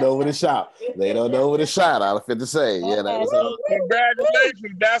they don't know where to shop. They don't know where to shop. I was finna say, yeah, that was all.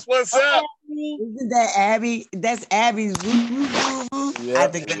 Congratulations. That's what's up. Isn't that Abby? That's Abby's woo, woo, woo, woo. I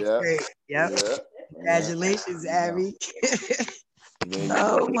think that's great. Yep. Yeah. Congratulations, Abby.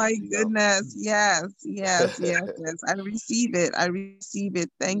 Oh my goodness. Yes. I receive it.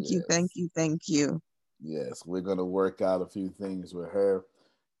 Thank you. Yes, we're gonna work out a few things with her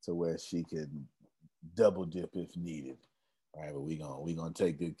to where she can double dip if needed. All right, but we're gonna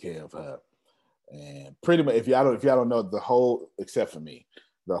take good care of her. And pretty much, if y'all don't know, the whole, except for me,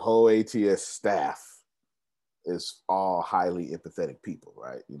 the whole ATS staff is all highly empathetic people,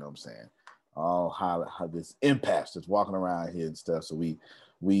 right? You know what I'm saying? All highly this empaths that's walking around here and stuff. So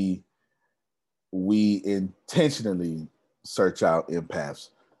we intentionally search out empaths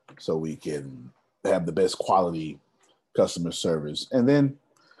so we can have the best quality customer service. And then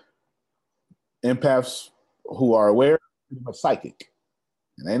empaths who are aware of psychic.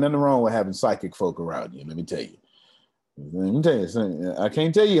 And ain't nothing wrong with having psychic folk around you. Let me tell you. I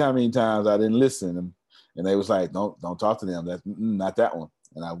can't tell you how many times I didn't listen, and they was like, "Don't talk to them. That's not that one."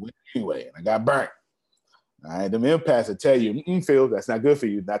 And I went anyway, and I got burnt. All right, them empaths will tell you, Phil, that's not good for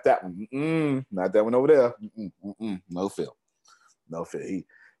you. Not that one. Not that one over there. No, Phil. No, Phil.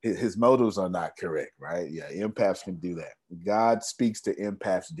 His motives are not correct, right? Yeah, empaths can do that. God speaks to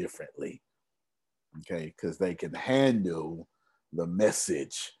empaths differently, okay, because they can handle the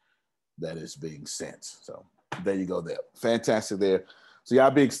message that is being sent. So there you go there. Fantastic there. So y'all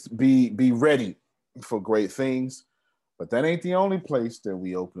be ready for great things, but that ain't the only place that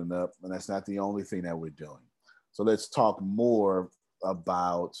we open up, and that's not the only thing that we're doing. So let's talk more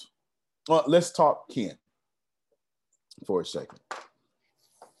about, well, let's talk Ken for a second.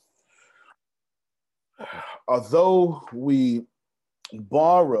 Although we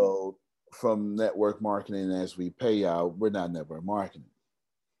borrowed from network marketing as we pay out, we're not network marketing.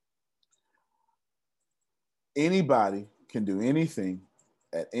 Anybody can do anything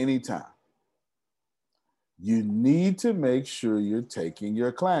at any time. You need to make sure you're taking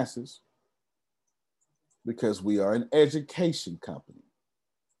your classes because we are an education company.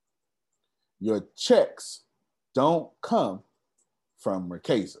 Your checks don't come from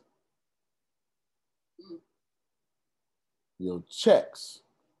Mercasa. Your checks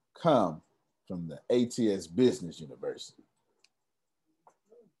come from the ATS Business University.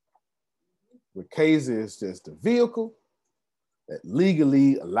 Mercasa is just a vehicle that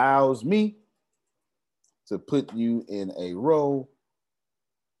legally allows me to put you in a role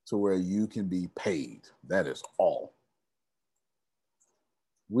to where you can be paid. That is all.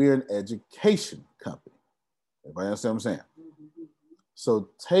 We're an education company. Everybody understand what I'm saying? So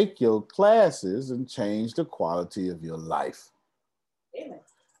take your classes and change the quality of your life. Amen.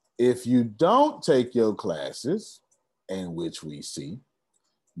 If you don't take your classes, and which we see,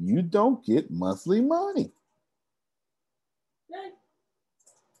 you don't get monthly money.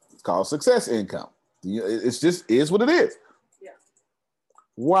 It's called success income. It's just is what it is. Yeah.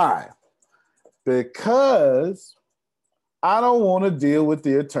 Why? Because I don't want to deal with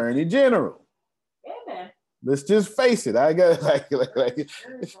the attorney general. Amen. Let's just face it. I got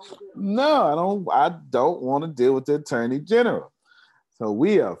no, I don't want to deal with the attorney general. So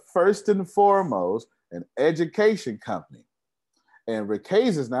we are first and foremost an education company. And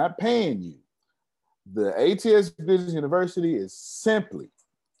Ricase is not paying you. The ATS Business University is simply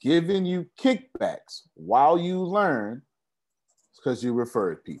giving you kickbacks while you learn because you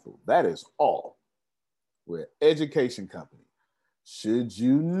referred people. That is all. We're an education company. Should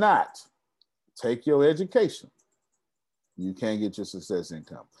you not take your education, you can't get your success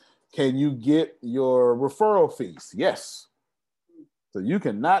income. Can you get your referral fees? Yes. So you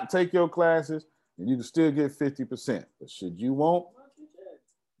cannot take your classes and you can still get 50%. But should you want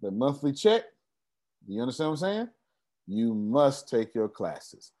the monthly check, do you understand what I'm saying? You must take your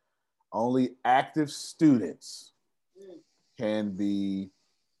classes. Only active students can be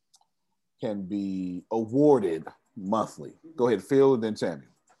awarded monthly. Go ahead, Phil, and then Tammy.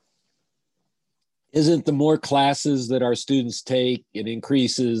 Isn't the more classes that our students take, it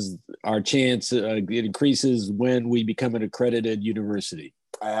increases our chance, it increases when we become an accredited university?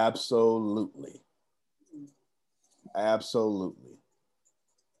 Absolutely. Absolutely.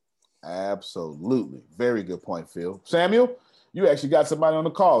 Absolutely. Very good point, Phil. Samuel, you actually got somebody on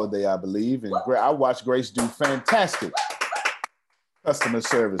the call today, I believe, and I watched Grace do fantastic customer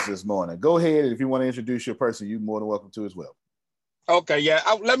service this morning. Go ahead, and if you want to introduce your person, you're more than welcome to as well. Okay, yeah.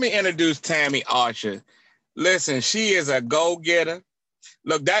 Let me introduce Tammy Archer. Listen, she is a go-getter.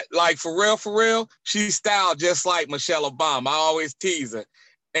 Look, that, like, for real, she's styled just like Michelle Obama. I always tease her.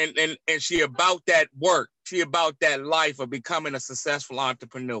 And she about that work. She about that life of becoming a successful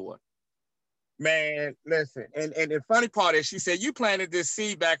entrepreneur. Man, listen. And the funny part is she said, you planted this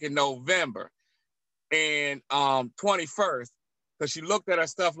seed back in November and 21st. Because she looked at her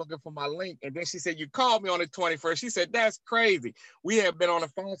stuff looking for my link. And then she said, you called me on the 21st. She said, that's crazy. We have been on the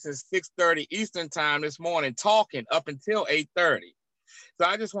phone since 6:30 Eastern time this morning talking up until 8:30. So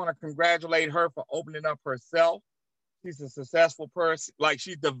I just want to congratulate her for opening up herself. She's a successful person. Like,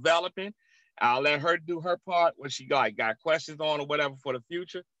 she's developing. I'll let her do her part when she got questions on or whatever for the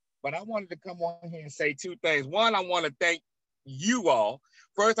future. But I wanted to come on here and say two things. One, I want to thank you all.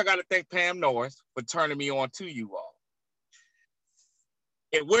 First, I got to thank Pam Norris for turning me on to you all.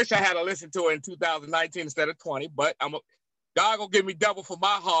 I wish I had to listen to it in 2019 instead of 20, but God gonna give me double for my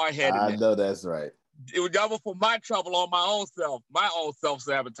hard-headedness. I know that's right. It was double for my trouble on my own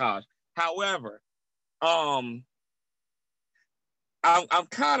self-sabotage. However, I'm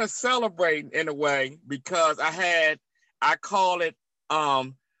kind of celebrating in a way because I call it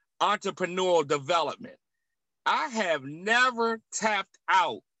entrepreneurial development. I have never tapped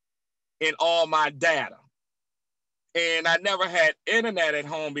out in all my data. And I never had internet at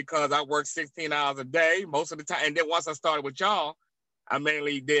home because I worked 16 hours a day most of the time. And then once I started with y'all, I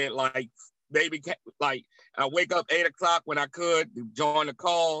mainly did I wake up 8 o'clock when I could, join the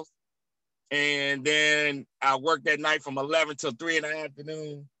calls. And then I worked that night from 11 till 3 in the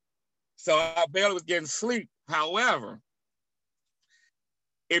afternoon. So I barely was getting sleep. However,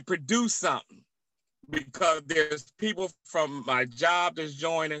 it produced something because there's people from my job that's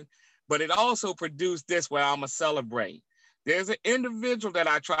joining. But it also produced this where I'm going to celebrate. There's an individual that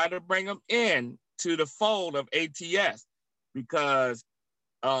I try to bring him in to the fold of ATS because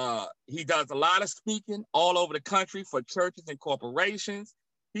he does a lot of speaking all over the country for churches and corporations.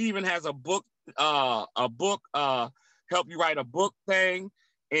 He even has a book, help you write a book thing.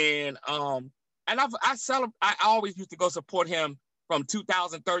 And I always used to go support him from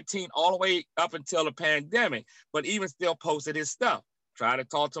 2013 all the way up until the pandemic, but even still posted his stuff. Try to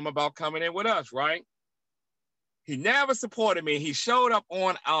talk to him about coming in with us, right? He never supported me. He showed up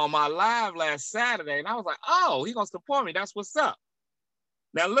on my live last Saturday, and I was like, oh, he's going to support me. That's what's up.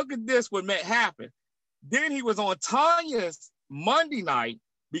 Now, look at this, what may happen. Then he was on Tanya's Monday night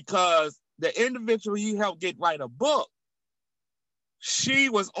because the individual he helped get write a book, she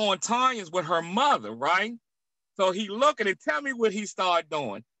was on Tanya's with her mother, right? So he looked at it. Tell me what he started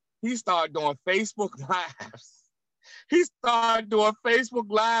doing. He started doing Facebook Lives. He started doing Facebook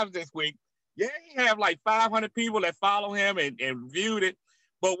Lives this week Yeah, he had like 500 people that follow him and viewed it.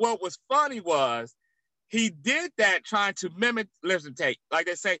 But what was funny was he did that trying to mimic, listen, take, like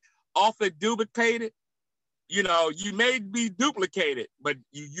they say, often duplicated. You know, you may be duplicated, but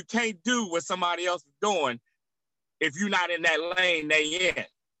you can't do what somebody else is doing if you're not in that lane they in.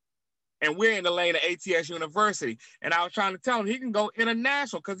 And we're in the lane of ATS University. And I was trying to tell him he can go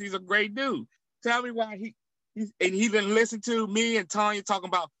international because he's a great dude. Tell me why he didn't listen to me and Tanya talking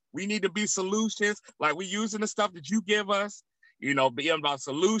about we need to be solutions, like we using the stuff that you give us, you know, being about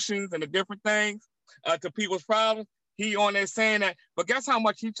solutions and the different things to people's problems. He on there saying that, but guess how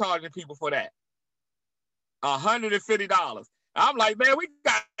much he charging people for that? $150. I'm like, man, we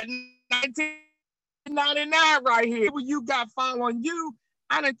got $19.99 right here. When you got following you,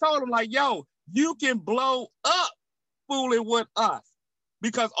 I done told him like, yo, you can blow up fooling with us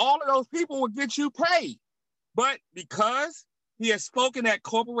because all of those people will get you paid. But because he has spoken at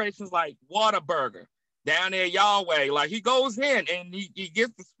corporations like Whataburger, down there Yahweh, like he goes in and he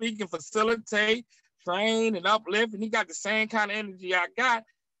gets to speak and facilitate, train and uplift, and he got the same kind of energy I got.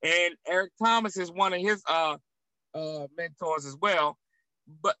 And Eric Thomas is one of his mentors as well.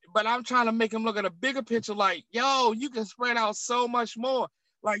 But I'm trying to make him look at a bigger picture like, yo, you can spread out so much more.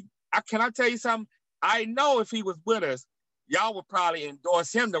 Like, can I tell you something? I know if he was with us, y'all would probably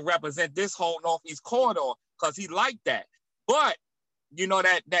endorse him to represent this whole Northeast corridor because he liked that. But, you know,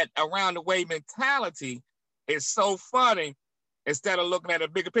 that around the way mentality is so funny instead of looking at a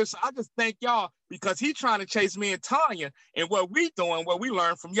bigger picture. I just thank y'all because he's trying to chase me and Tanya and what we doing, what we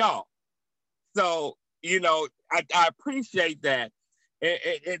learn from y'all. So, you know, I appreciate that.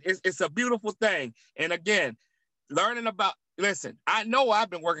 It's a beautiful thing. And again, learning about, listen, I know I've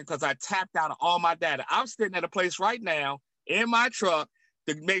been working because I tapped out of all my data. I'm sitting at a place right now in my truck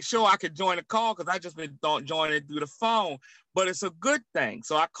to make sure I could join the call because I just been joining through the phone. But it's a good thing.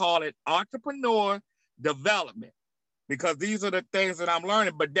 So I call it entrepreneur development because these are the things that I'm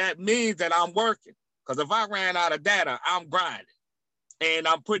learning. But that means that I'm working because if I ran out of data, I'm grinding. And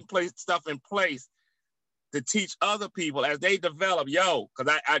I'm putting stuff in place to teach other people as they develop, because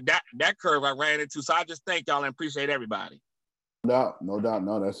that curve I ran into. So I just thank y'all and appreciate everybody. No doubt.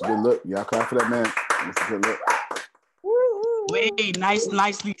 No, that's a good look. Y'all clap for that, man. That's a good look. Wait,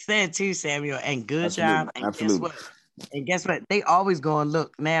 nicely said too, Samuel, and good Absolutely. job. And Absolutely. guess what? They always go and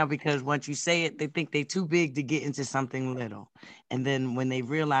look now because once you say it, they think they're too big to get into something little. And then when they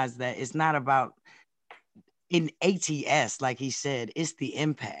realize that it's not about in ATS, like he said, it's the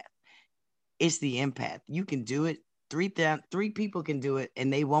empath. It's the empath. You can do it. Three people can do it,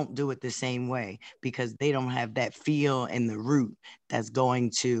 and they won't do it the same way because they don't have that feel and the root that's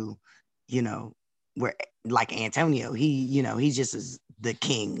going to, where like Antonio, he just is the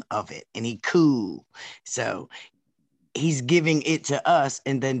king of it, and he cool. So he's giving it to us,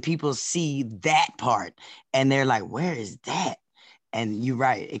 and then people see that part, and they're like, "Where is that?" And you're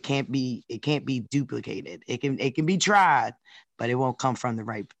right. It can't be duplicated. It can be tried, but it won't come from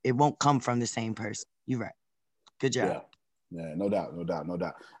it won't come from the same person. You're right. Good job. Yeah, no doubt.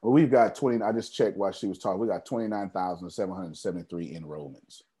 Well, we've got 20. I just checked while she was talking. We got 29,773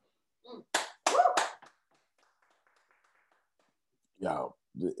 enrollments. Y'all,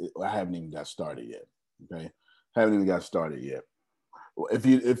 I haven't even got started yet. Okay, haven't even got started yet.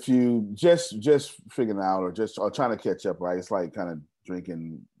 If you just figuring out or trying to catch up, right? It's like kind of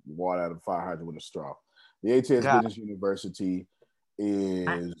drinking water out of a fire hydrant with a straw. The ATS Business University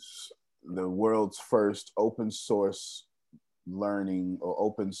is the world's first open source learning or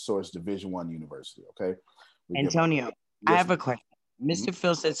open source Division I university. Okay, Antonio, I have a question. Mr.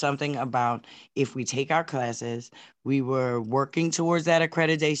 Phil said something about if we take our classes, we were working towards that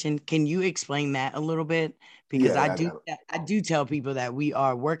accreditation. Can you explain that a little bit? Because I do tell people that we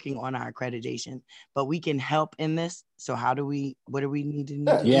are working on our accreditation, but we can help in this. So what do we need to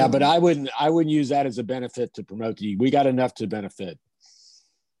do? Yeah, but I wouldn't use that as a benefit to promote you. We got enough to benefit.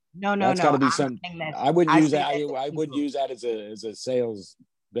 No. That's got to be something. I wouldn't use that. I wouldn't use that as a sales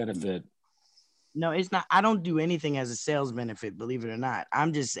benefit. No, it's not. I don't do anything as a sales benefit, believe it or not.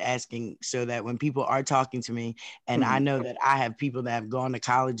 I'm just asking so that when people are talking to me, and I know that I have people that have gone to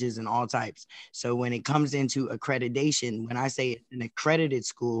colleges and all types. So when it comes into accreditation, when I say it's an accredited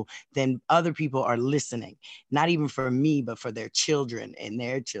school, then other people are listening, not even for me, but for their children and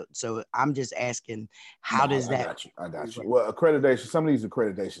their children. So I'm just asking, how does that? I got you. Well, accreditation, some of these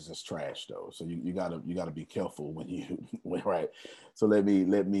accreditations is trash though. So you gotta be careful when right. So let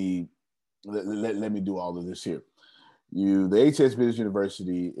me do all of this here. The ATS Business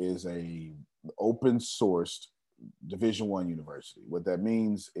University is a open sourced Division I university. What that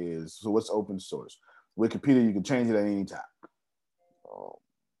means is, so what's open source? Wikipedia, you can change it at any time.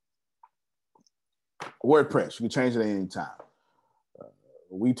 WordPress, you can change it at any time.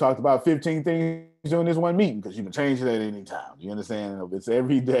 We talked about 15 things during this one meeting because you can change it at any time. You understand? It's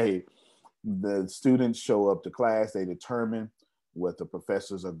every day. The students show up to class. They determine what the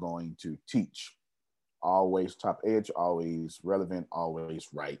professors are going to teach. Always top edge, always relevant, always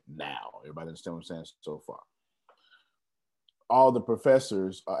right now. Everybody understand what I'm saying so far? All the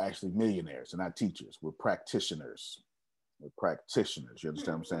professors are actually millionaires. They're not teachers. We're practitioners. We're practitioners. You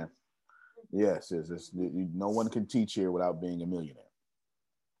understand what I'm saying? Yes, no one can teach here without being a millionaire.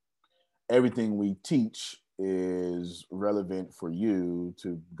 Everything we teach is relevant for you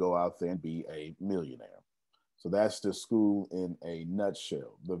to go out there and be a millionaire. So that's the school in a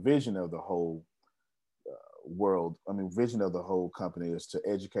nutshell. The vision of the whole vision of the whole company is to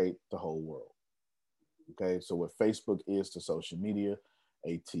educate the whole world. Okay, so what Facebook is to social media,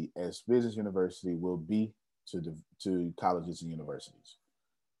 ATS Business University will be to colleges and universities.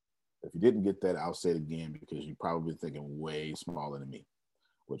 If you didn't get that, I'll say it again because you're probably thinking way smaller than me.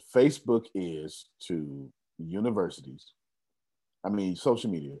 What Facebook is to universities, social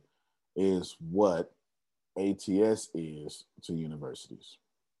media, is what ATS is to universities.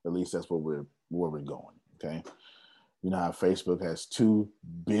 At least that's where we're going. Okay, you know how Facebook has 2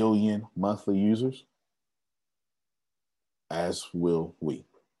 billion monthly users, as will we.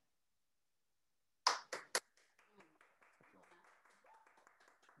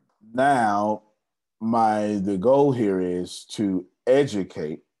 Now, the goal here is to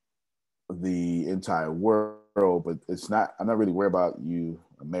educate the entire world, but I'm not really worried about you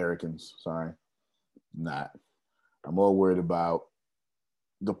Americans. Sorry, not. I'm more worried about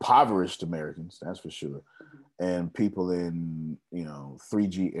the impoverished Americans, that's for sure, and people in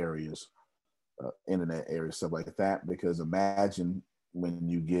 3G areas, internet areas, stuff like that. Because imagine when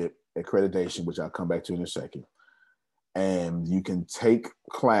you get accreditation, which I'll come back to in a second, and you can take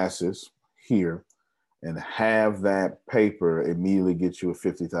classes here and have that paper immediately get you a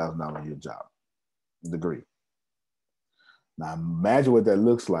 $50,000 a year job degree. Now imagine what that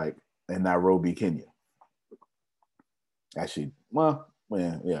looks like in Nairobi, Kenya. Actually,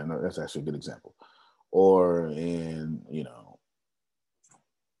 that's actually a good example. Or in,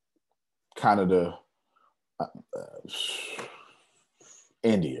 Canada,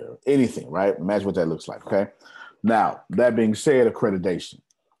 India, anything, right? Imagine what that looks like, okay? Now, that being said, accreditation.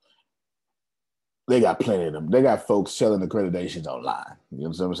 They got plenty of them. They got folks selling accreditations online. You know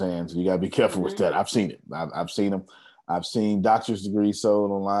what I'm saying? So you got to be careful with that. I've seen it. I've seen them. I've seen doctor's degrees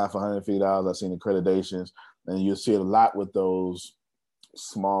sold online for $150. I've seen accreditations. And you'll see it a lot with those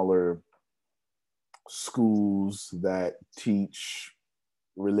smaller schools that teach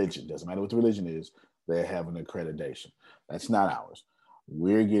religion. Doesn't matter what the religion is, they have an accreditation. That's not ours.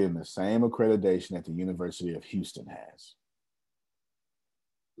 We're getting the same accreditation that the University of Houston has.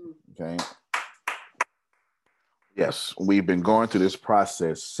 Okay. Yes, we've been going through this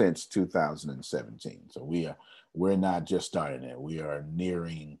process since 2017. So we're not just starting it. We are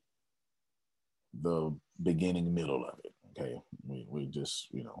nearing the beginning, middle of it. Okay. We just,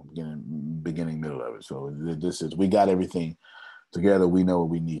 beginning, middle of it. So we got everything together. We know what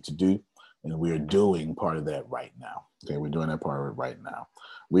we need to do. And we're doing part of that right now. Okay. We're doing that part of it right now.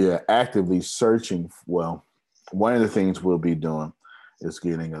 We are actively searching. Well, one of the things we'll be doing is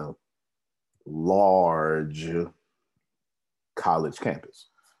getting a large college campus.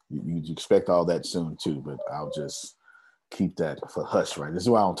 You expect all that soon too, but I'll just keep that for hush, right? This is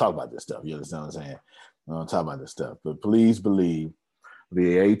why I don't talk about this stuff. You understand what I'm saying? I don't talk about this stuff, but please believe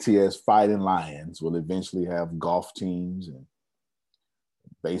the ATS Fighting Lions will eventually have golf teams and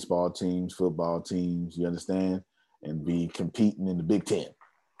baseball teams, football teams, you understand? And be competing in the Big Ten.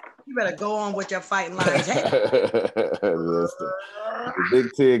 You better go on with your Fighting Lions. The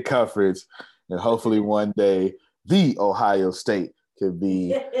Big Ten Conference, and hopefully one day the Ohio State could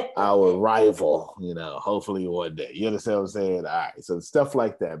be our rival, hopefully one day. You understand what I'm saying? All right. So stuff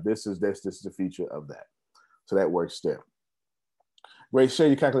like that. This is the future of that. So that works there. Great. Share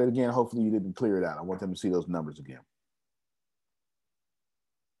your calculator again. Hopefully you didn't clear it out. I want them to see those numbers again.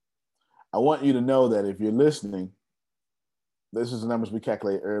 I want you to know that if you're listening, this is the numbers we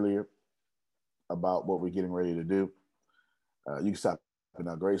calculated earlier about what we're getting ready to do. You can stop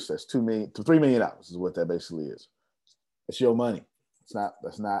now, Grace. That's $2 million to $3 million is what that basically is. It's your money.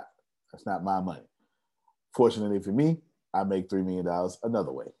 That's not my money. Fortunately for me, I make $3 million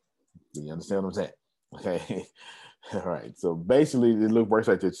another way. Do you understand what I'm saying? Okay. All right. So basically, it works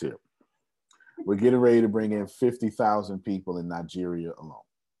like this here. We're getting ready to bring in 50,000 people in Nigeria alone.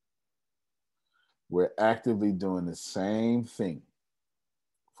 We're actively doing the same thing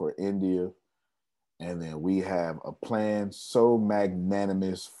for India And then we have a plan so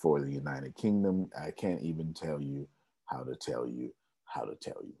magnanimous for the United Kingdom. I can't even tell you how to tell you how to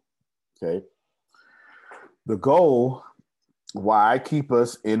tell you. Okay. The goal, why I keep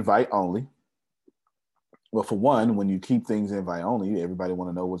us invite only. Well, for one, when you keep things invite only, everybody want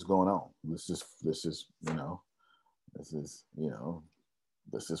to know what's going on. Let's just face it.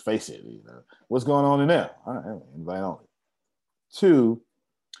 What's going on in there? All right, invite only. 2,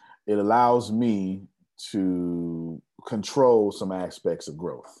 it allows me to control some aspects of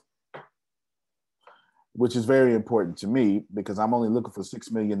growth, which is very important to me because I'm only looking for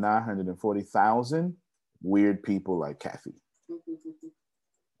 6,940,000 weird people like Kathy.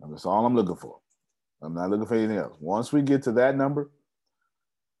 That's all I'm looking for. I'm not looking for anything else. Once we get to that number,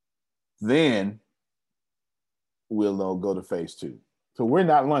 then we'll go to phase 2. So we're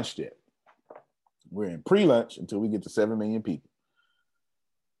not launched yet. We're in pre-lunch until we get to 7 million people.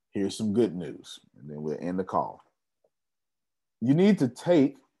 Here's some good news, and then we'll end the call. You need to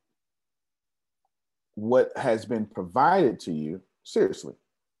take what has been provided to you seriously,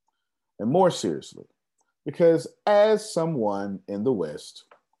 and more seriously, because as someone in the West,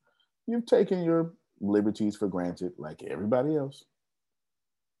 you've taken your liberties for granted like everybody else.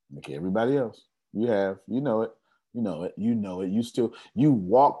 You have, you know it. You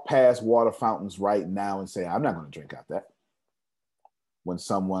walk past water fountains right now and say, I'm not going to drink out that. When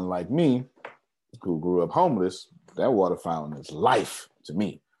someone like me, who grew up homeless, that water fountain is life to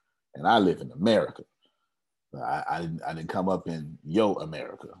me. And I live in America. I didn't come up in Yo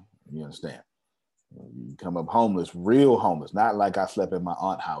America. You understand? You come up homeless, real homeless, not like I slept in my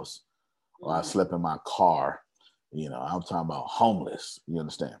aunt's house or I slept in my car. I'm talking about homeless. You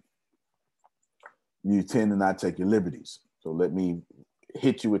understand? You tend to not take your liberties. So let me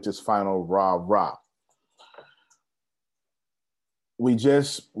hit you with this final rah. We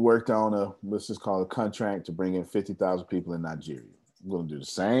just worked on let's just call it a contract to bring in 50,000 people in Nigeria. We're going to do the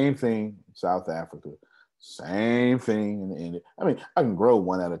same thing in South Africa, same thing. I mean, I can grow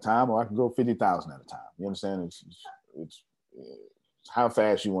one at a time or I can grow 50,000 at a time. You understand? It's how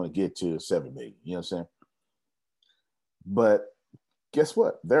fast you want to get to 7 million. You understand? But guess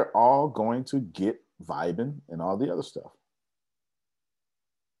what? They're all going to get vibing and all the other stuff.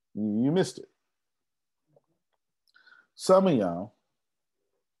 You missed it. Some of y'all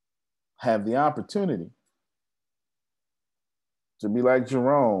have the opportunity to be like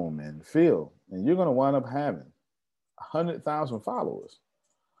Jerome and Phil, and you're going to wind up having 100,000 followers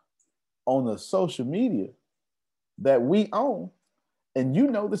on the social media that we own, and you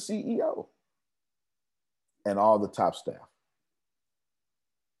know the CEO and all the top staff.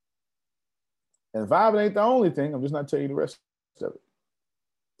 And Vibing ain't the only thing. I'm just not telling you the rest of it.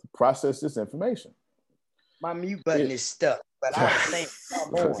 To process this information. My mute button is stuck, but I was saying,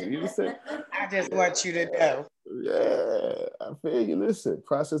 come on. I just want you to know. Yeah, I feel you. Listen,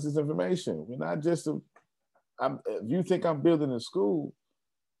 process this information. We're not just if you think I'm building a school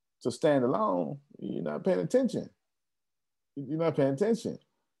to stand alone, you're not paying attention.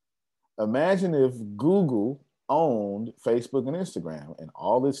 Imagine if Google owned Facebook and Instagram and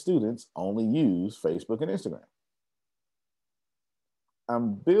all its students only use Facebook and Instagram.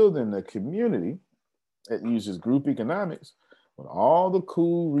 I'm building a community that uses group economics with all the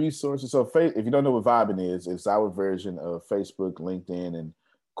cool resources. So if you don't know what Vibing is, it's our version of Facebook, LinkedIn, and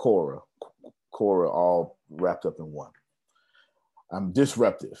Quora all wrapped up in one. I'm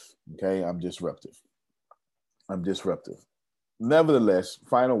disruptive, okay? I'm disruptive. Nevertheless,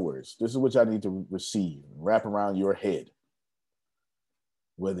 final words. This is what y'all need to receive, wrap around your head.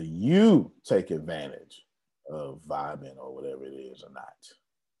 Whether you take advantage of Vibing or whatever it is or not,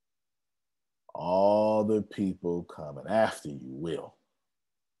 all the people coming after you will.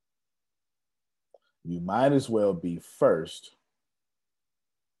 You might as well be first.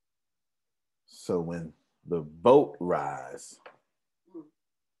 So when the boat rise,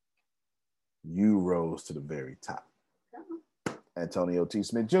 you rose to the very top. Antonio T.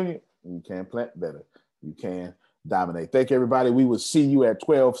 Smith Jr., you can plant better. You can dominate. Thank you, everybody. We will see you at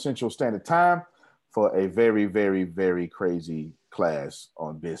 12 Central Standard Time for a very, very, very crazy class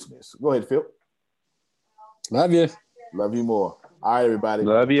on business. Go ahead, Phil. Love you. Love you more. All right, everybody.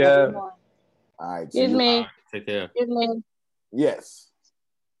 Love you. All right. Excuse me. Take care. Excuse me. Yes.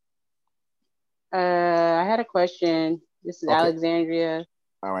 I had a question. This is Okay. Alexandria.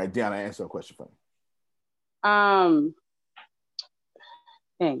 All right, Deanna, answer a question for me.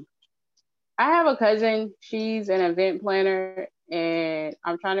 Dang. I have a cousin. She's an event planner, and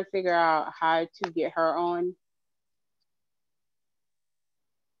I'm trying to figure out how to get her on.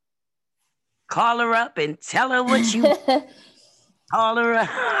 Call her up and tell her what you call her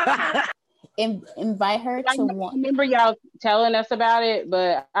up. invite her to I remember y'all telling us about it,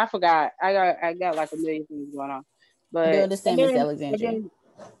 but I forgot. I got like a million things going on. But doing the same as Alexandria.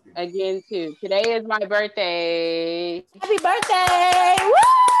 Again, too. Today is my birthday. Happy birthday! Woo!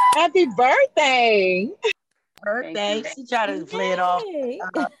 Happy birthday! Birthday. She tried to play it off.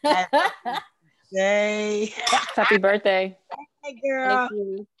 Yay. Happy birthday. Hey, girl. Thank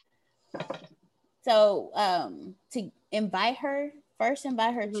you. So to invite her to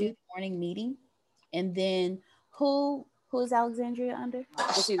the morning meeting, and then who is Alexandria under?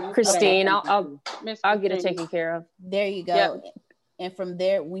 Christine. I'll get it taken care of. There you go. Yep. And from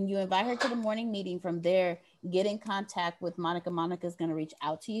there, when you invite her to the morning meeting, from there, get in contact with Monica. Monica's going to reach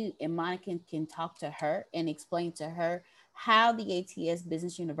out to you, and Monica can talk to her and explain to her how the ATS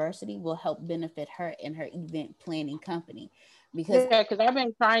Business University will help benefit her and her event planning company. Because I've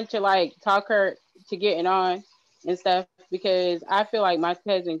been trying to like talk her to getting on and stuff, because I feel like my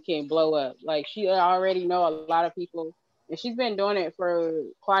cousin can blow up. Like, she already know a lot of people, and she's been doing it for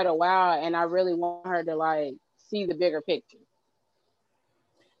quite a while, and I really want her to like see the bigger picture.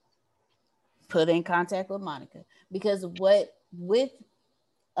 Put in contact with Monica, because with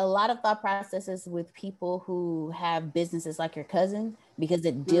a lot of thought processes with people who have businesses like your cousin, because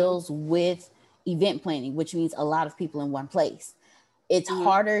it deals with event planning, which means a lot of people in one place. It's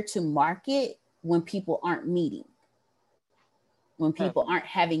harder to market when people aren't meeting, when people aren't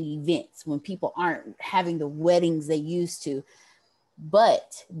having events, when people aren't having the weddings they used to,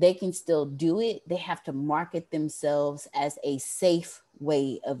 but they can still do it. They have to market themselves as a safe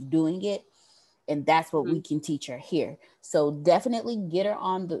way of doing it. And that's what we can teach her here. So definitely get her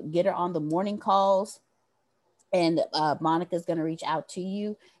on the morning calls, and Monica's going to reach out to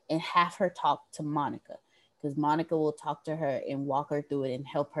you and have her talk to Monica, because Monica will talk to her and walk her through it and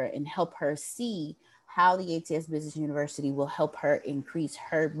help her see how the ATS Business University will help her increase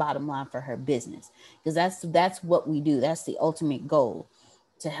her bottom line for her business. Because that's what we do. That's the ultimate goal,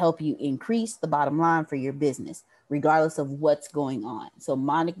 to help you increase the bottom line for your business, regardless of what's going on. So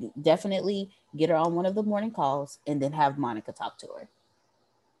Monica, definitely get her on one of the morning calls, and then have Monica talk to her.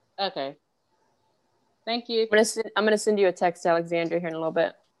 Okay. Thank you. I'm gonna send you a text, Alexandria, here in a little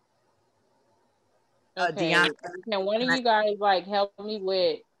bit. Okay. Can one of you guys like help me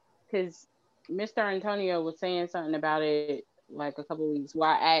with, because Mr. Antonio was saying something about it like a couple of weeks. Well,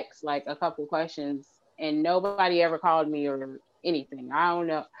 I asked like a couple questions, and nobody ever called me or anything. I don't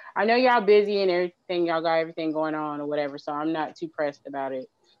know. I know y'all busy and everything. Y'all got everything going on or whatever, so I'm not too pressed about it.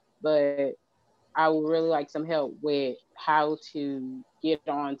 But I would really like some help with how to get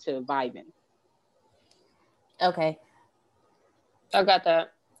on to Vibin. Okay. I got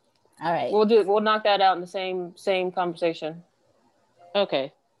that. All right. We'll knock that out in the same conversation.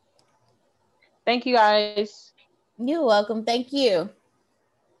 Okay. Thank you, guys. You're welcome. Thank you.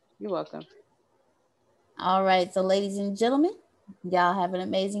 You're welcome. All right. So, ladies and gentlemen, y'all have an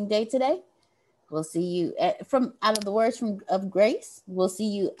amazing day today. We'll see you from out of the words of Grace. We'll see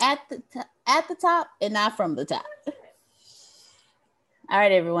you at the top and not from the top. All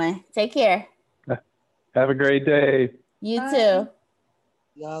right, everyone. Take care. Have a great day. You too.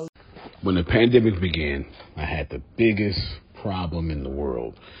 When the pandemic began, I had the biggest problem in the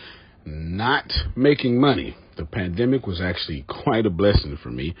world. Not making money. The pandemic was actually quite a blessing for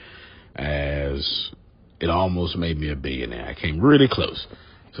me, as it almost made me a billionaire. I came really close.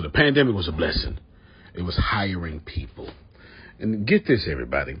 So the pandemic was a blessing. It was hiring people. And get this,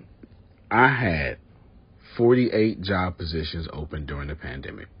 everybody. I had 48 job positions open during the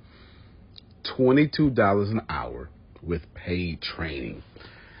pandemic. $22 an hour with paid training.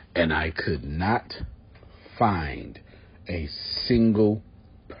 And I could not find a single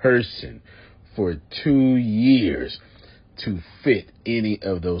person for 2 years to fit any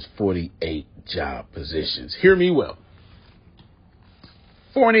of those 48 job positions. Hear me well.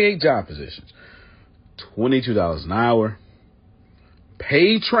 48 job positions, $22 an hour,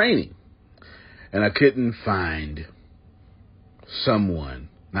 paid training, and I couldn't find someone,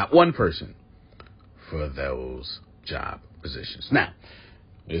 not one person, for those job positions. Now,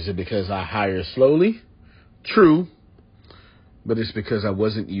 is it because I hire slowly? True, but it's because I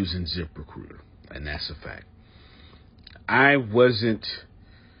wasn't using ZipRecruiter, and that's a fact. I wasn't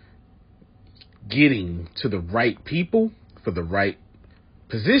getting to the right people for the right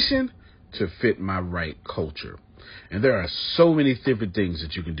position to fit my right culture. And there are so many different things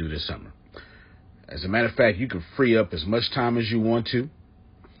that you can do this summer. As a matter of fact, you can free up as much time as you want to.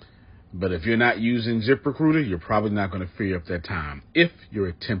 But if you're not using ZipRecruiter, you're probably not going to free up that time if you're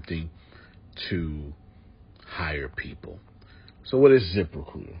attempting to hire people. So what is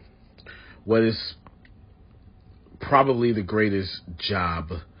ZipRecruiter? What is probably the greatest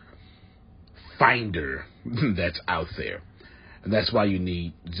job finder that's out there. And that's why you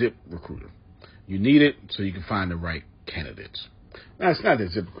need ZipRecruiter. You need it so you can find the right candidates. Now, it's not that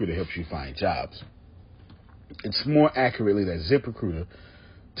ZipRecruiter helps you find jobs. It's more accurately that ZipRecruiter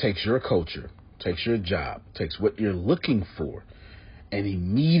takes your culture, takes your job, takes what you're looking for, and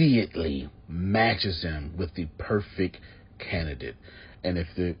immediately matches them with the perfect candidate. And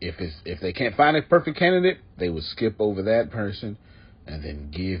if they can't find a perfect candidate, they will skip over that person and then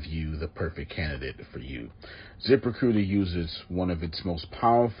give you the perfect candidate for you. ZipRecruiter uses one of its most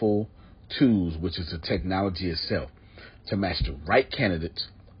powerful tools, which is the technology itself, to match the right candidates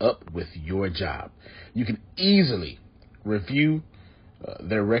up with your job. You can easily review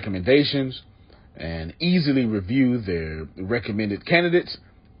their recommendations and easily review their recommended candidates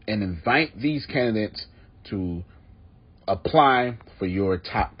and invite these candidates to apply for your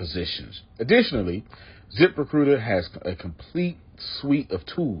top positions. Additionally, ZipRecruiter has a complete suite of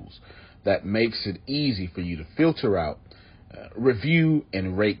tools that makes it easy for you to filter out, review,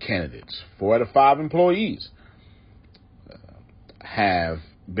 and rate candidates. 4 out of 5 employees have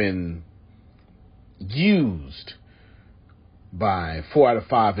been used by 4 out of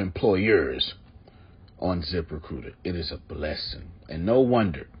 5 employers on ZipRecruiter. It is a blessing. And no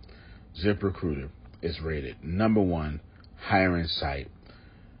wonder ZipRecruiter is rated #1 hiring site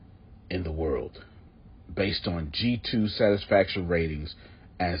in the world based on G2 satisfaction ratings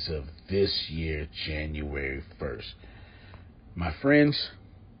as of this year, January 1st. My friends,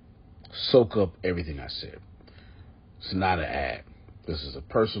 soak up everything I said. It's not an ad. This is a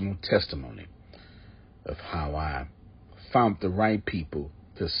personal testimony of how I found the right people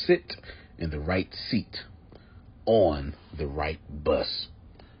to sit in the right seat on the right bus.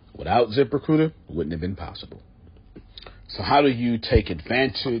 Without ZipRecruiter, it wouldn't have been possible. So how do you take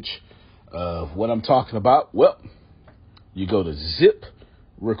advantage of what I'm talking about? Well, you go to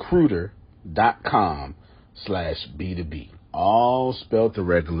ZipRecruiter.com/B2B. All spelled the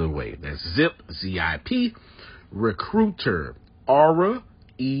regular way. That's Zip, Z-I-P, Recruiter, Aura,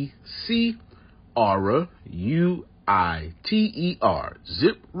 E-C, Aura, U-I-T-E-R.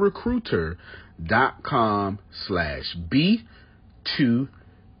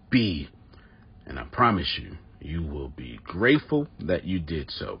 ZipRecruiter.com/B2B. And I promise you, you will be grateful that you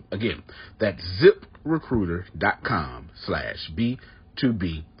did so. Again, that's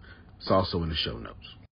ZipRecruiter.com/B2B. It's also in the show notes.